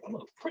not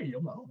pretty.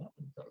 I'm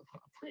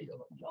pretty. I'm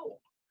like, yo.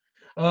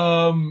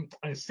 And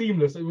it's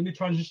seamless. When they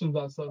transition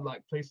that sort of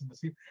like places the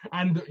scene,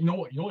 and you know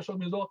what showed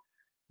me as well,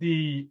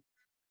 the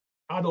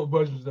adult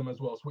versions of them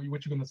as well. So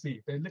what you're gonna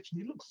see, they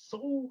literally look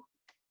so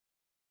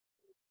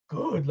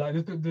good. Like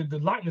the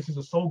likenesses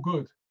are so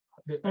good.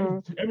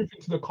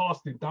 Everything to the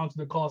casting, down to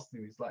the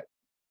casting, is like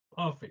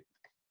perfect.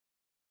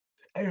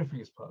 Everything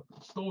is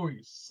perfect. Story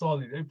is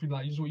solid. Everything,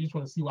 like you just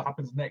want to see what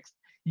happens next.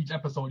 Each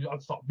episode, I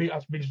start binge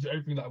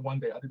everything like one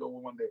day. I did it all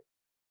in one day.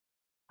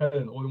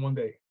 Helen, all in one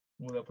day.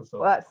 All episodes.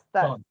 Well,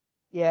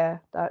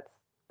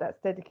 that's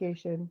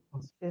dedication.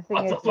 The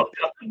thing is,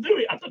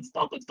 I can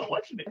start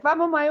watching it. If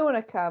I'm on my own,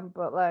 I can,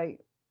 but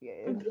like,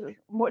 I'm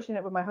watching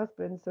it with my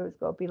husband, so it's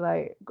got to be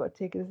like, got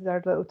to take this as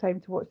our little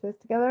time to watch this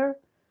together.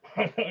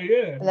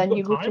 Yeah. And then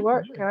you go to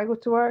work, and I go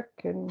to work,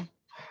 and.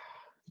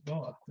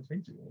 No, I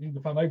think even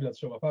the family that's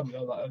show my family.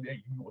 I was like,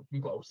 hey, we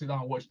got to sit down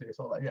and watch this.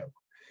 I was like, yeah.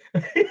 We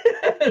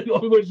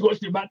got to just watch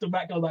it back to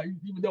back. I was like,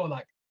 even though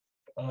like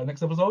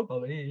next episode, I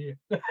was like, yeah.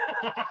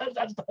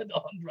 That's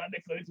right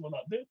next to this one,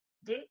 like,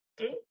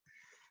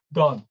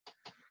 done.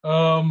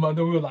 And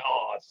then we were like,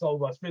 oh, so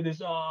much finish.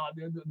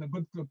 The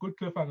good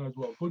cliffhanger as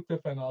well. Good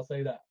cliffhanger, I'll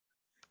say that.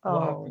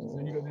 What happens? So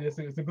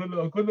Oh. it's a good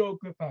little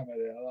cliffhanger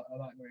there. I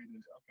like where he did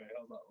it. Okay,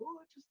 I was like, oh,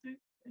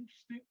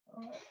 interesting.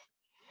 All right.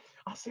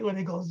 I see when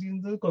they go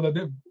season 2 because I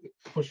did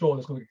for sure.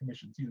 It's going to get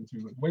commissioned season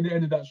 2. When they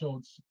ended that show,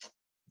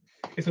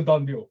 it's a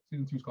done deal.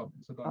 Season 2's coming.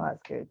 It's a done. Oh,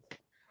 that's good.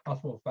 That's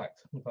for a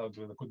fact. With how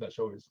good that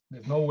show is.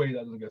 There's no way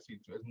that doesn't get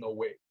season 2. There's no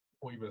way,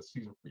 or even a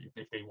season 3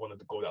 if they wanted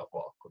to go that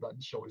far. Because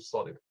that show is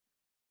solid.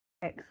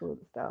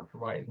 Excellent stuff.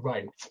 Right.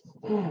 Impressive.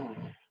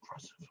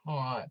 All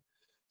right.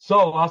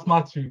 So that's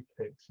my 2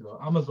 picks.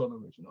 Amazon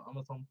original,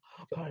 Amazon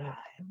Prime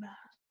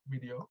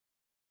Video.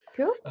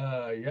 Cool.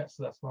 Yes,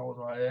 that's my one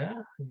right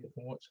there. You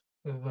can watch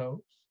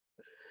those.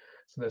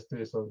 So let's do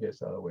this so it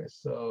gets out of the way.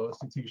 So it's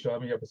the TV show. How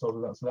many episodes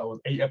was that? So that was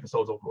 8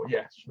 episodes overall.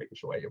 Yeah, just making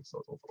sure 8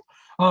 episodes overall.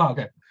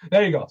 Okay.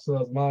 There you go. So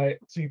that's my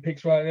 2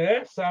 picks right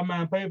there.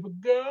 Sandman, Paper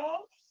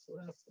Girls.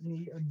 That's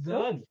me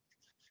done.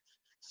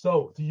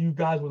 So do you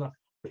guys want to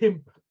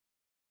pimp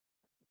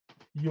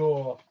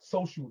your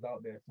socials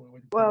out there?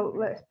 Well,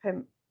 let's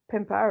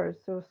pimp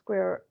ours. So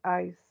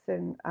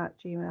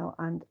squareicing@gmail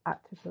and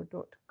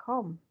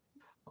 @twitter.com.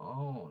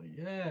 Oh,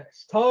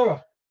 yes.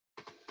 Tara,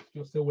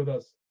 you're still with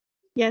us.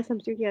 Yes, I'm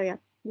still here. Yeah,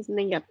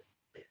 listening. Yep.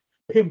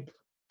 Pimp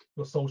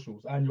your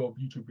socials and your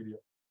YouTube video.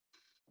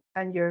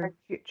 And your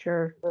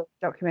future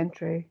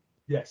documentary.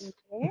 Yes.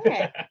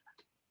 Yeah.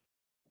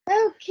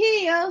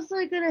 Okay,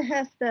 also gonna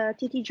have the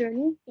TT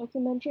Journey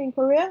documentary in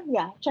Korea.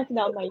 Yeah, check it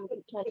out on my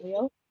YouTube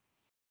channel.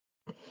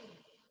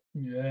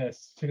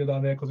 Yes, check it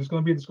down there because it's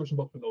going to be in the description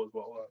box below as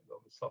well.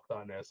 Stuff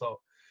down there. So,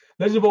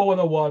 Legend of All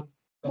 101.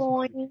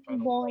 Boing,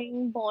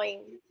 boing,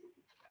 boing.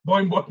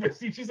 Boing, boing.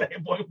 See, she's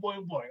saying boing,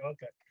 boing, boing.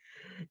 Okay.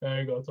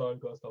 There you go. So,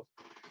 got stuff.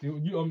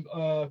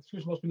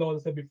 Description box below,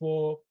 as I said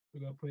before,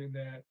 we're going to put it in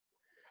there.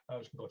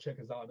 Just go check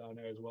us out down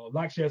there as well.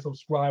 Like, share,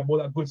 subscribe, all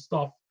that good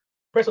stuff.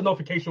 Press the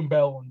notification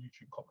bell on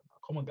YouTube.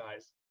 Come on,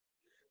 guys.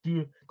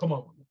 Come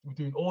on. We're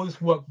doing all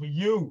this work for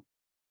you.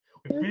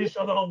 We finish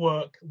on our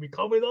work. We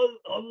come in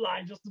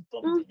online just to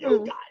talk to you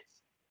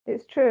guys.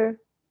 It's true.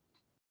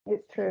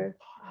 It's true.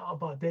 How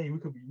about a day? We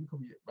could be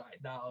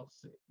right now,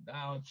 sitting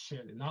down,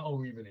 chilling, not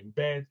or even in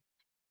bed.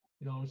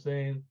 You know what I'm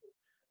saying?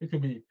 We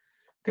could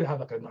have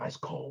like a nice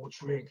cold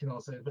drink, you know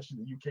what I'm saying? Especially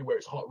in the UK where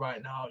it's hot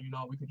right now,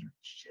 we could be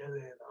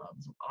chilling,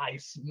 some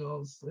ice, you know what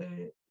I'm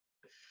saying?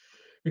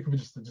 We could be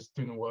just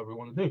doing whatever we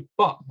want to do.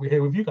 But we're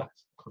here with you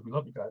guys because we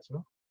love you guys,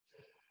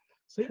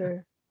 See?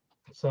 True.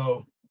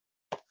 So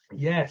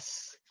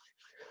yes,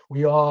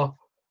 we are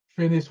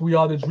finished. We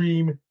are the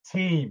dream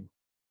team.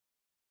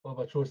 All of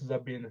our choices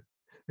have been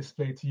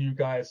displayed to you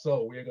guys.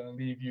 So we're going to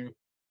leave you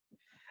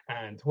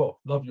and, love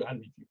you and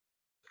leave you.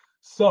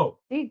 So.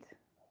 Indeed.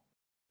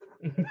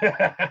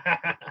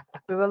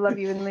 We will love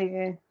you and leave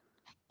you.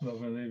 Love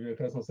you and leave you.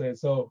 That's what I'm saying.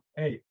 So,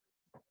 hey,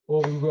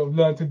 what we will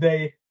learn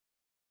today,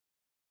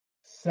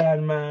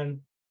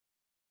 Sandman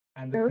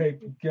and the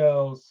Paper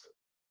Girls.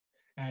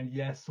 And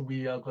yes,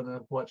 we are going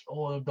to watch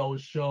all of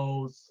those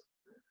shows.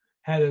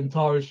 Helen,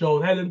 Tara's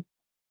shows. Helen,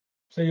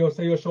 say your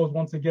shows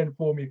once again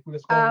for me.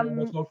 Let's go through them.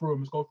 Let's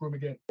go through them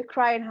again. The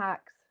Crying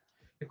Hacks.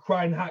 The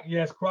Crying Hack,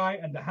 yes. Cry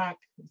and the Hack,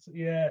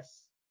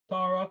 yes.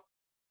 Tara,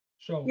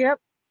 show. Yep.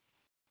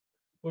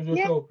 What's your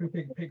show?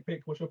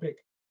 Pick. What's your pick?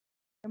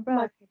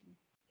 Umbrella.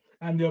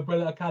 And the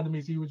Umbrella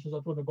Academy, see which was I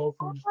want to go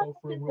through. Just go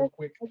through real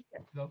quick.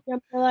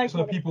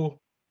 So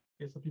people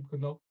can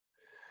know.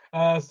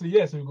 So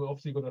we're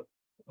obviously gonna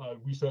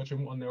research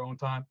them on their own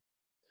time.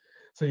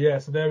 So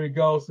so there we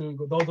go. So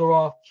those are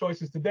our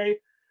choices today.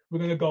 We're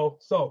gonna go.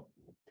 So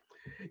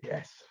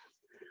yes,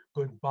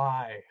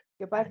 goodbye.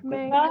 Goodbye from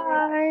me.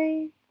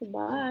 Bye.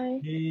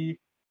 Goodbye. Me,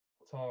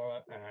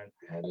 Tara, and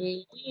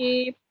Helen.